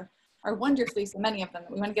 because there are wonderfully so many of them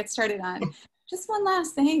that we want to get started on. Just one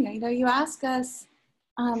last thing. You know, you ask us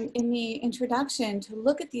in the introduction to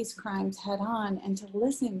look at these crimes head on and to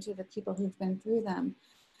listen to the people who've been through them.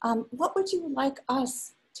 What would you like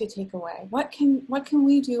us to take away? What can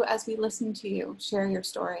we do as we listen to you share your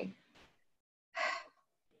story?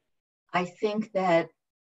 I think that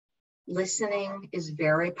listening is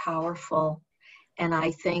very powerful. And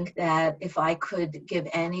I think that if I could give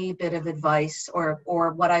any bit of advice or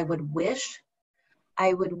what I would wish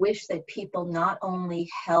that people not only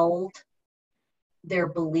held their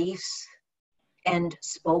beliefs and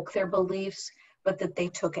spoke their beliefs, but that they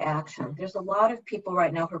took action. There's a lot of people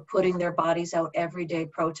right now who are putting their bodies out every day,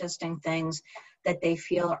 protesting things that they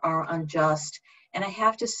feel are unjust. And I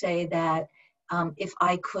have to say that if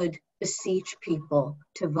I could beseech people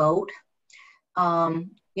to vote, 30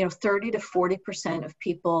 to 40% of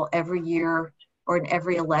people every year or in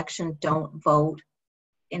every election don't vote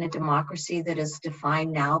in a democracy that is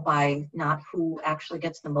defined now by not who actually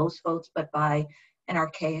gets the most votes, but by an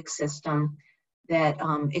archaic system that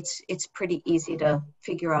it's pretty easy to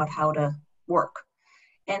figure out how to work.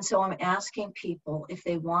 And so I'm asking people, if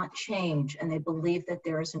they want change and they believe that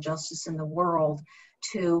there is injustice in the world,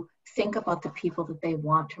 to think about the people that they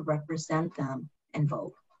want to represent them and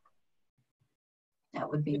vote. That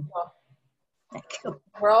would be, thank you.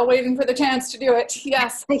 We're all waiting for the chance to do it.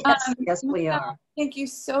 Yes. Yes, we are. Thank you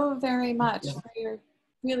so very much for your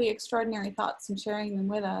really extraordinary thoughts and sharing them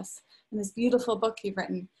with us in this beautiful book you've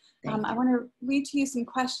written. I want to read to you some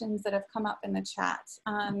questions that have come up in the chat.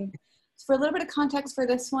 For a little bit of context for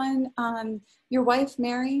this one, your wife,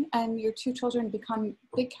 Mary, and your two children become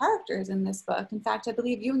big characters in this book. In fact, I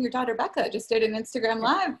believe you and your daughter, Becca, just did an Instagram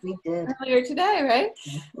Live earlier today, right?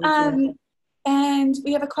 Yes, and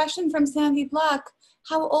we have a question from Sandy Block.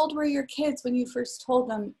 How old were your kids when you first told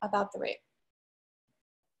them about the rape?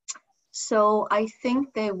 So I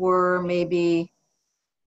think they were maybe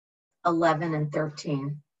 11 and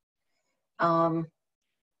 13. I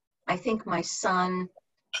think my son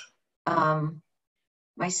found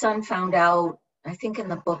out, I think in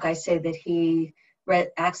the book I say that he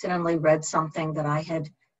accidentally read something that I had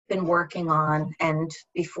been working on, and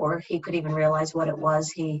before he could even realize what it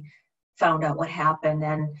was, he found out what happened,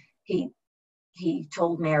 and he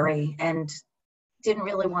told Mary and didn't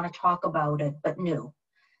really want to talk about it, but knew.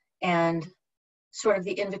 And sort of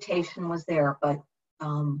the invitation was there, but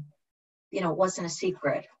it wasn't a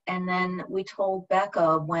secret. And then we told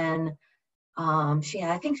Becca when she,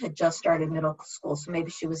 I think, had just started middle school, so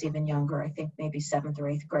maybe she was even younger, I think maybe 7th or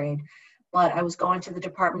 8th grade. But I was going to the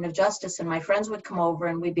Department of Justice, and my friends would come over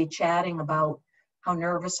and we'd be chatting about how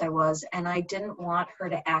nervous I was, and I didn't want her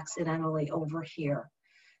to accidentally overhear.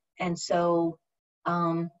 And so,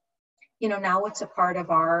 now it's a part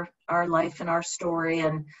of our life and our story,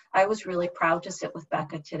 and I was really proud to sit with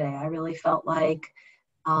Becca today. I really felt like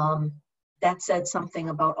that said something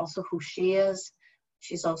about also who she is.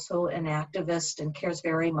 She's also an activist and cares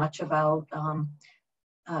very much about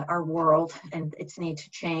our world and its need to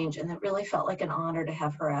change. And it really felt like an honor to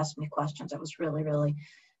have her ask me questions. I was really, really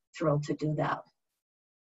thrilled to do that.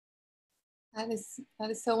 That is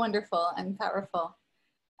so wonderful and powerful.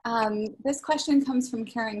 This question comes from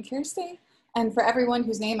Karen Kirsty. And for everyone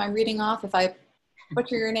whose name I'm reading off, if I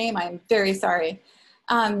butcher your name, I'm very sorry.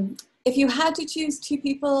 If you had to choose 2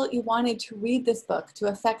 people you wanted to read this book to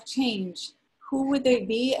affect change, who would they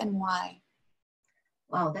be and why?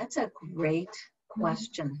 Wow, that's a great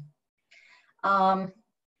question. Well,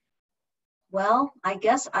 I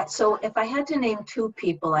guess, so if I had to name 2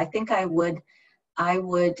 people, I think I would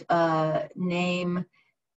name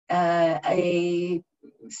a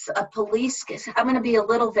police, I'm going to be a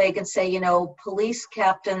little vague and say, police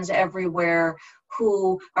captains everywhere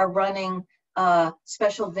who are running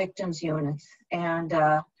special victims units, and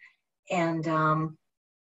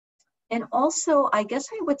also I guess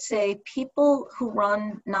I would say people who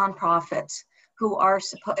run nonprofits who are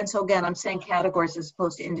and so again I'm saying categories as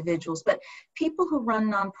opposed to individuals, but people who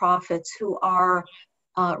run nonprofits who are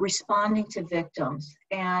responding to victims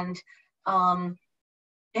and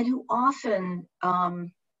who often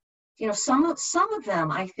you know, some of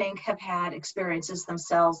them, I think, have had experiences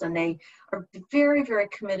themselves, and they are very, very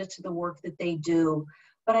committed to the work that they do.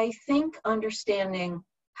 But I think understanding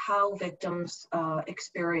how victims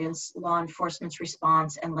experience law enforcement's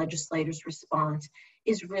response and legislators' response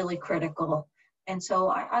is really critical. And so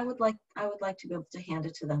I would like to be able to hand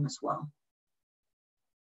it to them as well.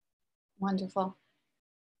 Wonderful.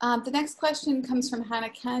 The next question comes from Hannah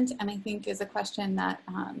Kent, and I think is a question that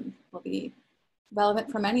will be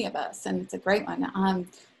relevant for many of us, and it's a great one.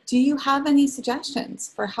 Do you have any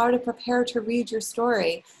suggestions for how to prepare to read your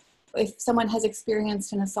story if someone has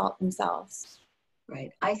experienced an assault themselves?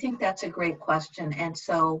 Right. I think that's a great question. And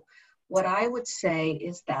so what I would say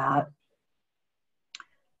is that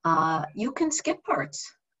you can skip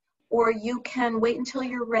parts, or you can wait until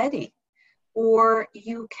you're ready, or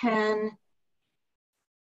you can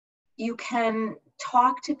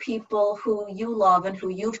talk to people who you love and who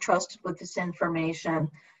you've trusted with this information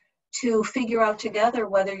to figure out together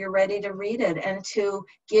whether you're ready to read it, and to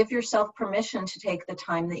give yourself permission to take the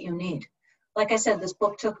time that you need. Like I said, this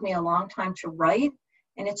book took me a long time to write,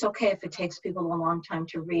 and it's okay if it takes people a long time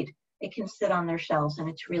to read. It can sit on their shelves, and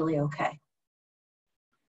it's really okay.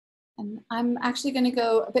 And I'm actually going to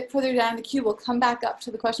go a bit further down the queue. We'll come back up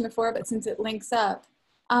to the question before, but since it links up,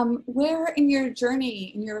 where in your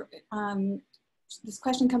journey, this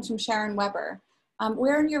question comes from Sharon Weber.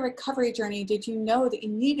 Where in your recovery journey did you know that you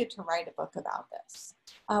needed to write a book about this?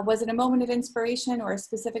 Was it a moment of inspiration, or a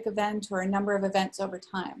specific event, or a number of events over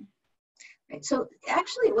time? Right. So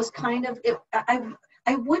actually it was kind of,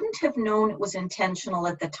 I wouldn't have known it was intentional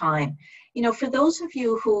at the time. You know, for those of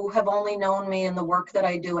you who have only known me and the work that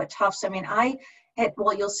I do at Tufts, I mean,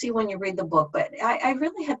 well, you'll see when you read the book, but I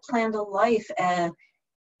really had planned a life.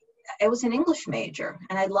 I was an English major,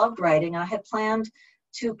 and I loved writing. I had planned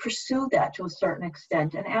to pursue that to a certain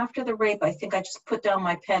extent. And after the rape, I think I just put down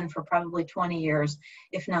my pen for probably 20 years,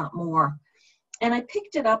 if not more. And I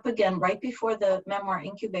picked it up again right before the Memoir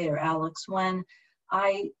incubator, Alex, when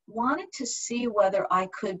I wanted to see whether I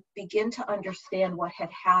could begin to understand what had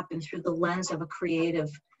happened through the lens of a creative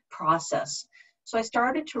process. So I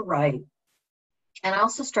started to write, and I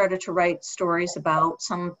also started to write stories about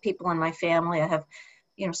some people in my family. I have,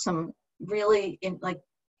 you know, some really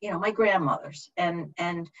my grandmothers, and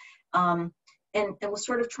was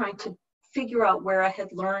sort of trying to figure out where I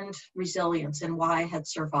had learned resilience and why I had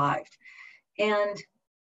survived. And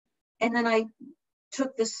then I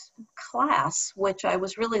took this class, which I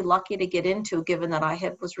was really lucky to get into, given that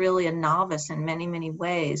I was really a novice in many, many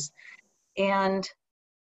ways. And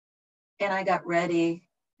I got ready,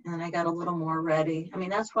 and I got a little more ready. I mean,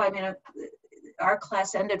 that's why, our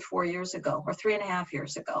class ended 4 years ago, or 3.5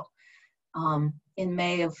 years ago, in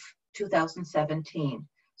May of 2017.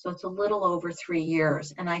 So it's a little over 3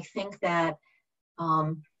 years. And I think that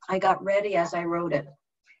I got ready as I wrote it.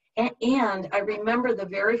 And I remember the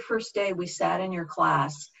very first day we sat in your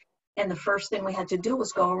class, and the first thing we had to do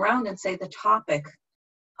was go around and say the topic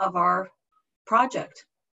of our project.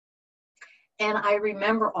 And I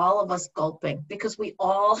remember all of us gulping, because we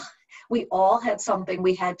all had something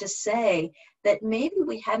we had to say that maybe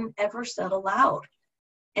we hadn't ever said aloud.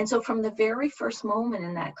 And so from the very first moment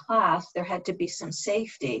in that class, there had to be some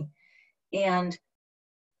safety. And,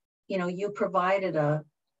 you know, you provided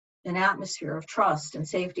an atmosphere of trust and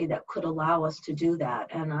safety that could allow us to do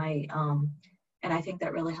that. And I think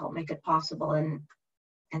that really helped make it possible.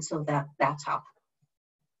 And so that's how.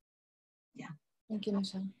 Yeah. Thank you,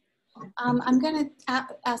 Michelle. I'm going to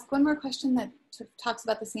ask one more question that sort of talks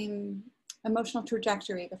about the same emotional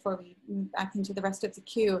trajectory before we move back into the rest of the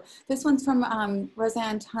queue. This one's from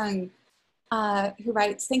Roseanne Tung, who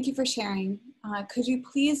writes, "Thank you for sharing. Could you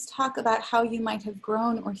please talk about how you might have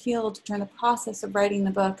grown or healed during the process of writing the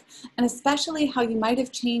book, and especially how you might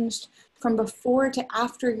have changed from before to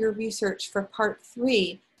after your research for part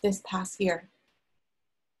 3 this past year?"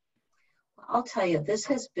 I'll tell you, this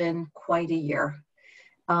has been quite a year.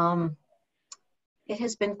 It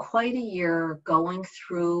has been quite a year going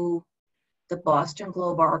through the Boston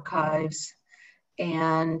Globe archives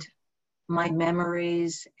and my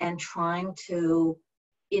memories, and trying to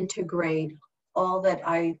integrate all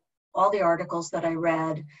the articles that I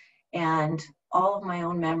read and all of my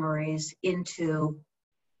own memories into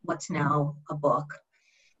what's now a book.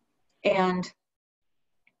 And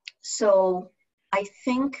so I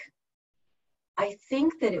think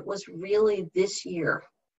that it was really this year,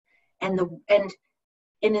 and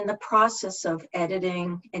in the process of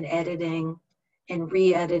editing and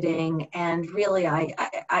re-editing, and really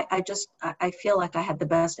I feel like I had the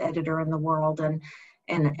best editor in the world, and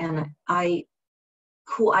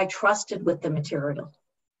who I trusted with the material.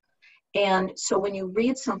 And so when you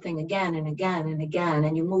read something again and again and again,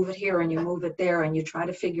 and you move it here and you move it there, and you try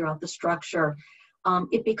to figure out the structure,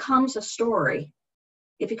 it becomes a story.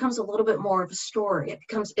 It becomes a little bit more of a story.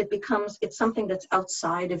 It's something that's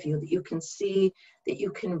outside of you, that you can see, that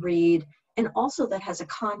you can read, and also that has a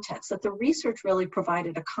context, that the research really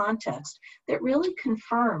provided a context that really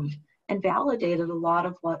confirmed and validated a lot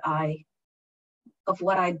of what I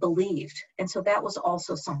believed. And so that was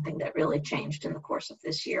also something that really changed in the course of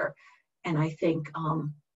this year. And I think,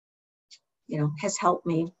 has helped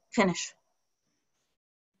me finish.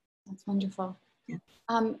 That's wonderful. Yeah.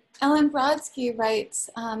 Ellen Brodsky writes,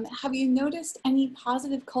 have you noticed any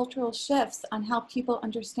positive cultural shifts on how people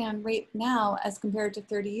understand rape now as compared to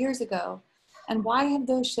 30 years ago? And why have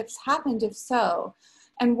those shifts happened, if so?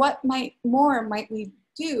 And what might we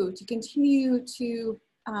do to continue to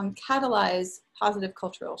catalyze positive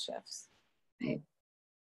cultural shifts? Right.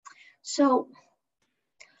 So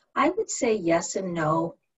I would say yes and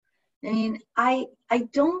no. I mean, I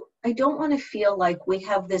don't want to feel like we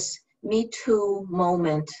have this Me Too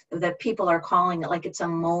moment that people are calling it, like it's a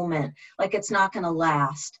moment, like it's not going to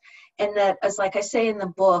last. And that, as like I say in the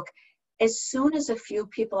book, as soon as a few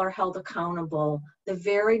people are held accountable, the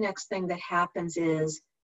very next thing that happens is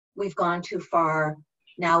we've gone too far.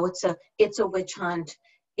 Now it's a witch hunt.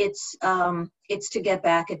 It's to get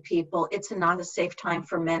back at people. It's not a safe time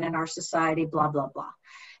for men in our society, blah, blah, blah.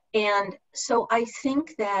 And so I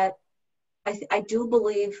think that I do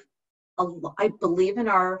believe, I believe in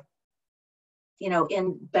our,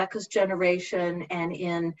 in Becca's generation, and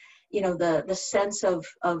in, the sense of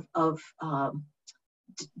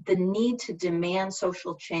the need to demand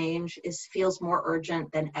social change feels more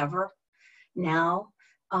urgent than ever now.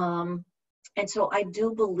 And so I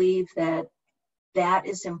do believe that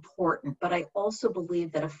is important, but I also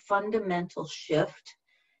believe that a fundamental shift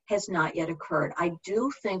has not yet occurred. I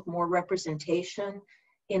do think more representation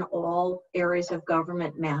in all areas of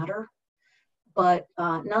government matter, but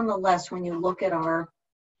nonetheless, when you look at our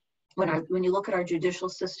judicial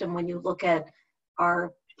system, when you look at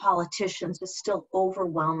our politicians, it's still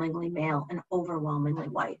overwhelmingly male and overwhelmingly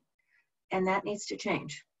white, and that needs to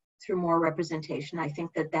change through more representation. I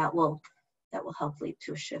think that will help lead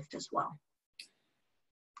to a shift as well.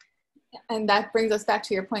 And that brings us back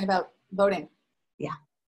to your point about voting. Yeah.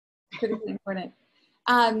 Critically important.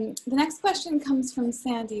 The next question comes from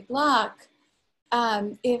Sandy Block.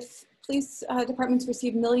 If police departments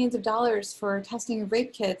receive millions of dollars for testing of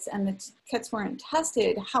rape kits and the kits weren't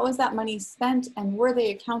tested, how was that money spent, and were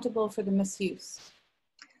they accountable for the misuse?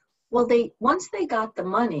 Well, once they got the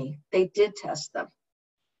money, they did test them,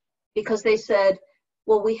 because they said,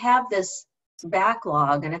 well, we have this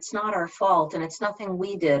backlog and it's not our fault and it's nothing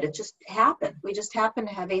we did. It just happened. We just happened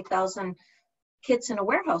to have 8,000 kits in a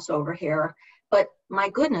warehouse over here. But my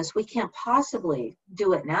goodness, we can't possibly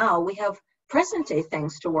do it now. We have present day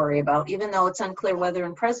things to worry about, even though it's unclear whether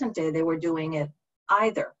in present day they were doing it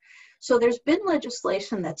either. So there's been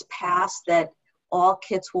legislation that's passed that all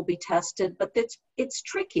kits will be tested, but it's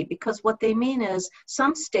tricky, because what they mean is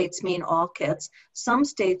some states mean all kits, some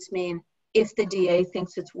states mean if the DA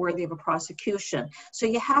thinks it's worthy of a prosecution. So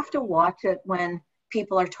you have to watch it when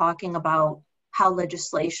people are talking about how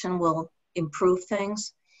legislation will improve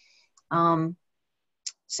things.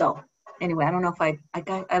 So anyway, I don't know if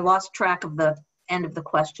I lost track of the end of the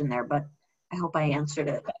question there, but I hope I answered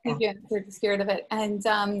it. I think you answered the spirit of it. And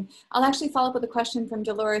I'll actually follow up with a question from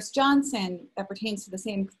Dolores Johnson that pertains to the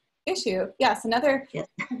same issue. Yes, another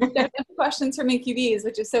questions from AQVs,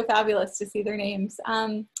 which is so fabulous to see their names.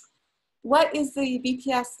 What is the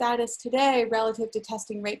BPS status today relative to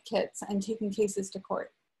testing rape kits and taking cases to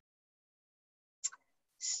court?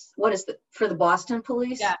 What is for the Boston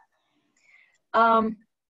police? Yeah.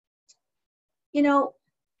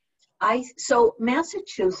 So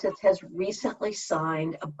Massachusetts has recently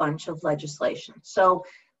signed a bunch of legislation. So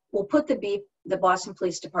we'll put the Boston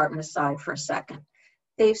Police Department aside for a second.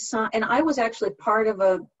 They've signed, and I was actually part of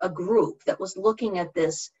a group that was looking at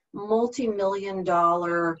this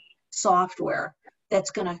multi-million-dollar software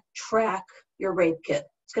that's going to track your rape kit.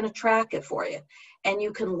 It's going to track it for you. And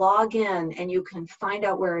you can log in and you can find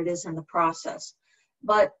out where it is in the process.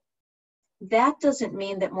 But that doesn't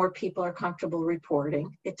mean that more people are comfortable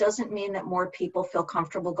reporting. It doesn't mean that more people feel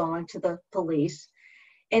comfortable going to the police.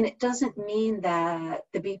 And it doesn't mean that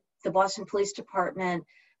the Boston Police Department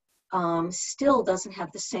still doesn't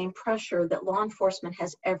have the same pressure that law enforcement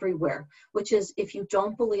has everywhere, which is if you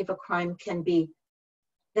don't believe a crime can be,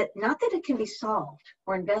 not that it can be solved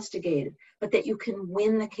or investigated, but that you can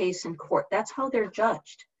win the case in court. That's how they're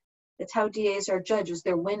judged. That's how DAs are judged, is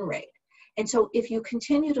their win rate. And so if you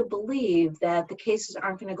continue to believe that the cases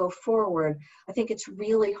aren't going to go forward, I think it's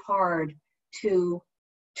really hard to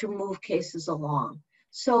move cases along.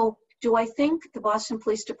 So do I think the Boston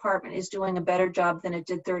Police Department is doing a better job than it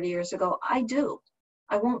did 30 years ago? I do.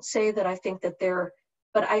 I won't say that I think that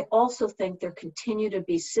but I also think there continue to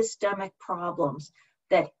be systemic problems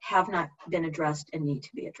that have not been addressed and need to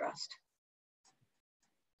be addressed.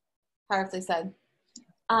 Powerfully said.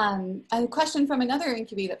 A question from another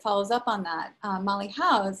incubee that follows up on that, Molly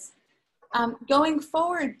House. Going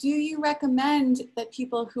forward, do you recommend that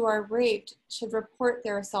people who are raped should report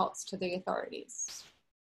their assaults to the authorities?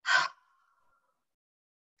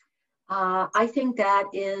 I think that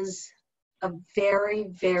is a very,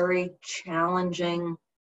 very challenging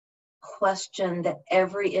question that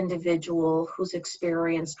every individual who's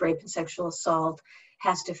experienced rape and sexual assault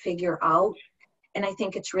has to figure out. And I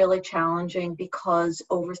think it's really challenging because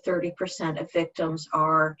over 30% of victims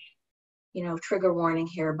are, trigger warning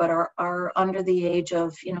here, but are under the age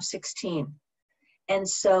of, 16. And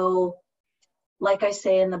so, like I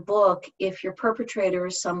say in the book, if your perpetrator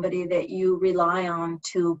is somebody that you rely on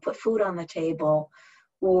to put food on the table,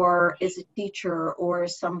 or is a teacher, or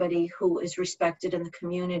is somebody who is respected in the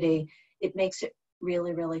community, it makes it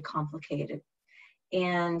really, really complicated.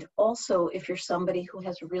 And also, if you're somebody who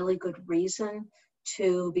has really good reason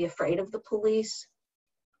to be afraid of the police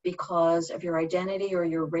because of your identity or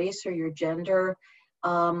your race or your gender,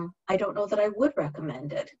 I don't know that I would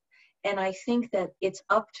recommend it. And I think that it's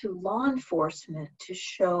up to law enforcement to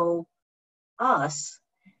show us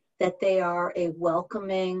that they are a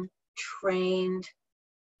welcoming, trained,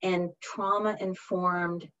 and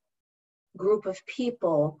trauma-informed group of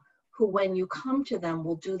people who, when you come to them,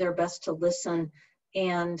 will do their best to listen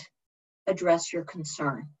and address your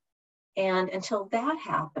concern. And until that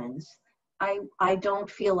happens, I don't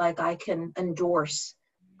feel like I can endorse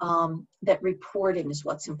that reporting is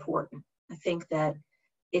what's important. I think that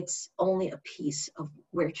it's only a piece of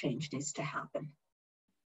where change needs to happen.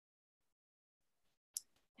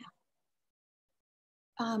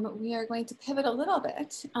 We are going to pivot a little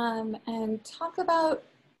bit and talk about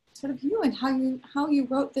sort of you and how you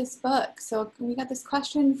wrote this book. So we got this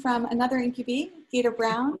question from another incubee, Gator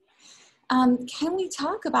Brown. Can we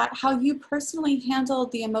talk about how you personally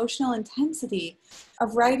handled the emotional intensity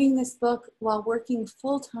of writing this book while working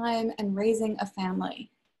full-time and raising a family?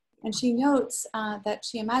 And she notes that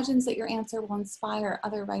she imagines that your answer will inspire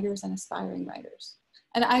other writers and aspiring writers.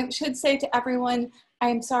 And I should say to everyone, I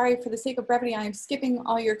am sorry, for the sake of brevity, I am skipping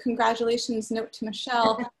all your congratulations note to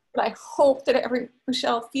Michelle, but I hope that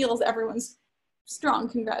Michelle feels everyone's strong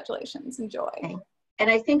congratulations and joy. Okay. And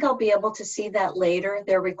I think I'll be able to see that later.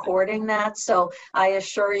 They're recording that, so I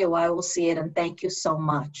assure you I will see it, and thank you so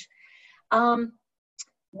much.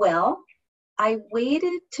 Well, I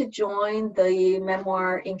waited to join the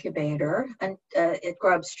Memoir incubator at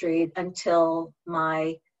Grub Street until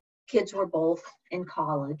my kids were both in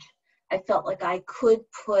college. I felt like I could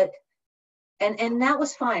put, and that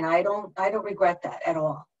was fine. I don't regret that at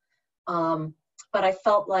all. But I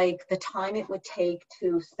felt like the time it would take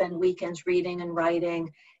to spend weekends reading and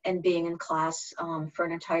writing and being in class for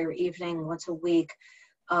an entire evening once a week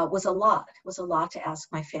was a lot. It was a lot to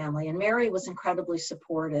ask my family. And Mary was incredibly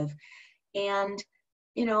supportive. And,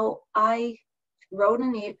 I wrote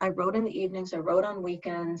in the evenings, I wrote on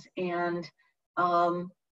weekends, and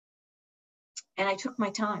I took my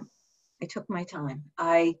time.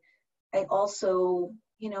 I also,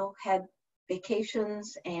 had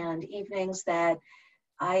vacations and evenings that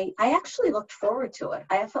I actually looked forward to it.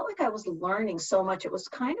 I felt like I was learning so much. It was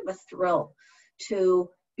kind of a thrill to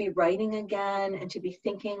be writing again and to be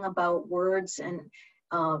thinking about words and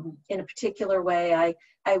in a particular way.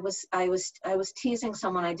 I was teasing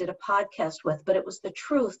someone I did a podcast with, but it was the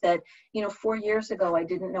truth that 4 years ago I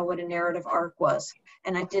didn't know what a narrative arc was,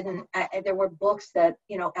 and there were books that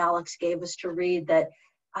Alex gave us to read that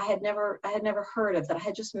I had never heard of, that I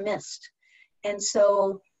had just missed. And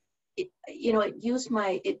so, it used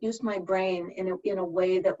my brain in a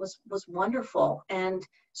way that was wonderful. And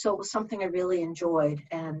so it was something I really enjoyed.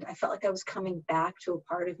 And I felt like I was coming back to a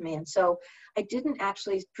part of me. And so I didn't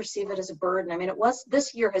actually perceive it as a burden. I mean,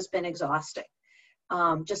 this year has been exhausting,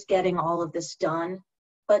 just getting all of this done,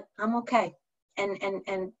 but I'm okay.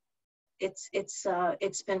 And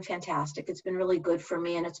it's been fantastic. It's been really good for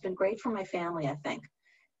me, and it's been great for my family, I think.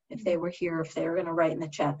 If they were here, if they were going to write in the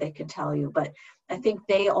chat, they could tell you. But I think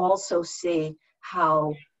they also see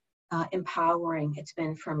how empowering it's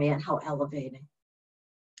been for me and how elevating.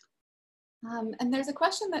 And there's a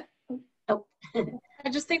question that... Oh. I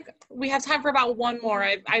just think we have time for about one more.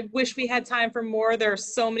 I wish we had time for more. There are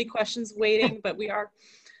so many questions waiting, but we're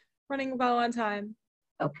running about on time.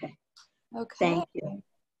 Okay. Okay. Thank you.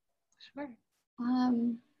 Sure.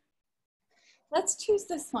 Let's choose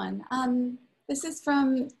this one. This is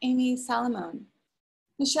from Amy Salamone.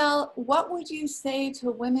 Michelle, what would you say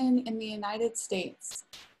to women in the United States,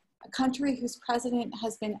 a country whose president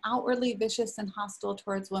has been outwardly vicious and hostile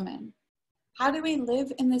towards women? How do we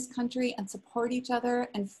live in this country and support each other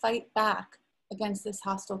and fight back against this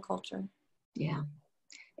hostile culture? Yeah,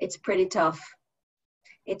 it's pretty tough.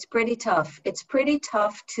 It's pretty tough. It's pretty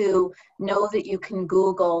tough to know that you can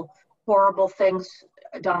Google horrible things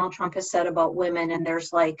Donald Trump has said about women, and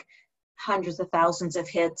there's like hundreds of thousands of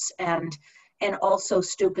hits, and also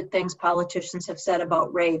stupid things politicians have said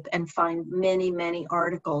about rape, and find many, many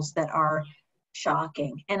articles that are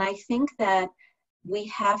shocking. And I think that we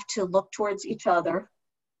have to look towards each other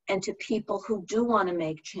and to people who do want to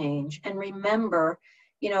make change. And remember,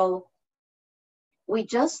 you know, we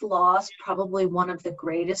just lost probably one of the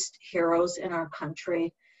greatest heroes in our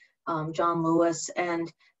country, John Lewis.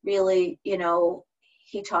 And really, you know,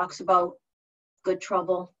 he talks about good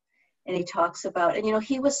trouble, and he talks about, and you know,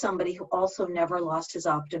 he was somebody who also never lost his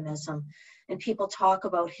optimism. And people talk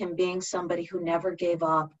about him being somebody who never gave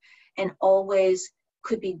up and always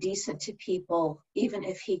could be decent to people, even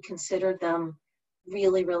if he considered them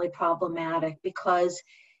really, really problematic, because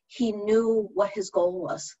he knew what his goal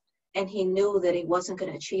was. And he knew that he wasn't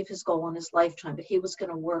going to achieve his goal in his lifetime, but he was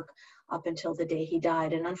going to work up until the day he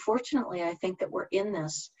died. And unfortunately, I think that we're in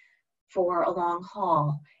this for a long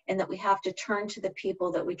haul, and that we have to turn to the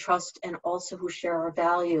people that we trust and also who share our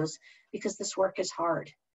values, because this work is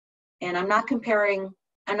hard. And I'm not comparing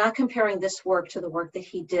this work to the work that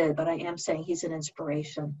he did, but I am saying he's an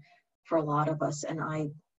inspiration for a lot of us. And I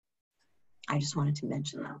just wanted to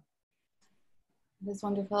mention that. That's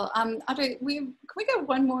wonderful. Audrey, can we get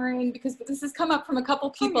one more in, because this has come up from a couple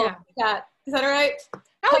people. Oh, yeah. Yeah. Is that all right?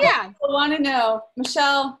 Oh, yeah. People want to know,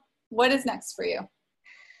 Michelle, what is next for you?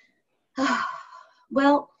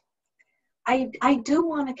 Well, I do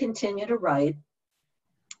want to continue to write.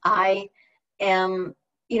 I am,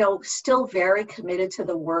 you know, still very committed to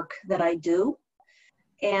the work that I do.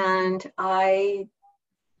 And I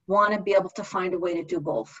want to be able to find a way to do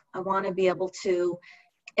both. I want to be able to,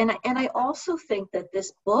 and I also think that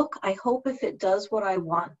this book, I hope if it does what I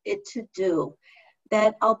want it to do,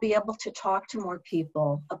 that I'll be able to talk to more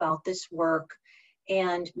people about this work,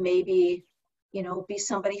 and maybe, you know, be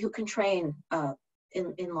somebody who can train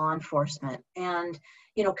in law enforcement, and,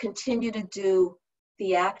 you know, continue to do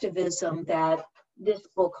the activism that this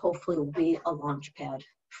book hopefully will be a launch pad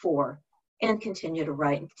for, and continue to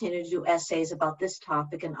write and continue to do essays about this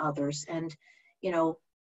topic and others. And, you know,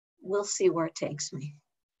 we'll see where it takes me.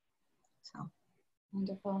 So.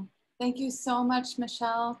 Wonderful. Thank you so much,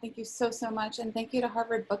 Michelle. Thank you so, so much. And thank you to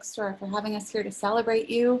Harvard Bookstore for having us here to celebrate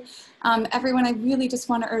you. Everyone, I really just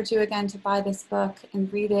want to urge you again to buy this book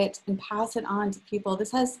and read it and pass it on to people.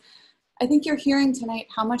 This has, I think you're hearing tonight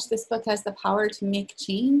how much this book has the power to make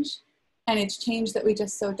change, and it's change that we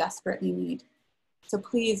just so desperately need. So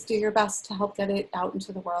please do your best to help get it out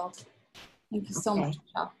into the world. Thank you so much,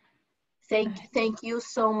 Michelle. Thank you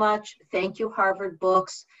so much. Thank you, Harvard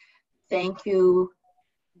Books. Thank you,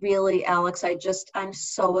 really, Alex. I'm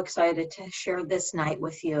so excited to share this night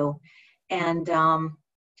with you. And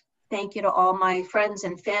thank you to all my friends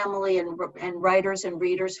and family and writers and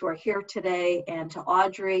readers who are here today, and to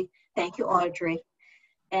Audrey. Thank you, Audrey.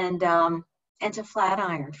 And to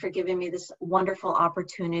Flatiron for giving me this wonderful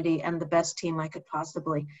opportunity, and the best team I could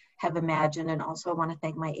possibly have imagined. And also I want to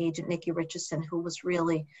thank my agent, Nikki Richardson, who was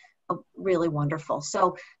really, really wonderful.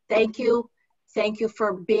 So thank you. Thank you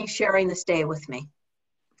for sharing this day with me.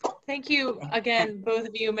 Thank you again, both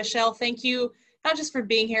of you. Michelle, thank you, not just for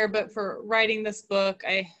being here, but for writing this book.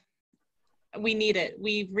 We need it.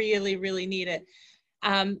 We really, really need it.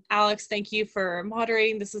 Alex, thank you for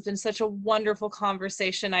moderating. This has been such a wonderful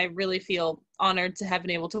conversation. I really feel honored to have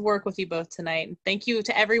been able to work with you both tonight. And thank you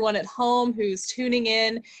to everyone at home who's tuning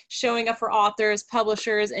in, showing up for authors,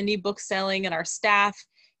 publishers, indie book selling, and our staff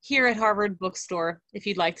here at Harvard Bookstore. If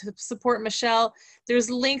you'd like to support Michelle, there's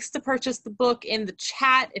links to purchase the book in the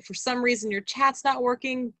chat. If for some reason your chat's not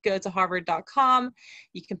working, go to harvard.com.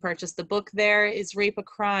 You can purchase the book there. Is Rape a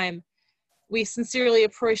Crime? We sincerely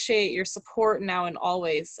appreciate your support now and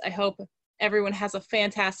always. I hope everyone has a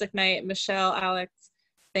fantastic night. Michelle, Alex,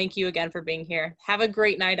 thank you again for being here. Have a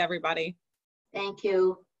great night, everybody. Thank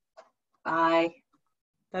you. Bye.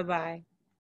 Bye-bye.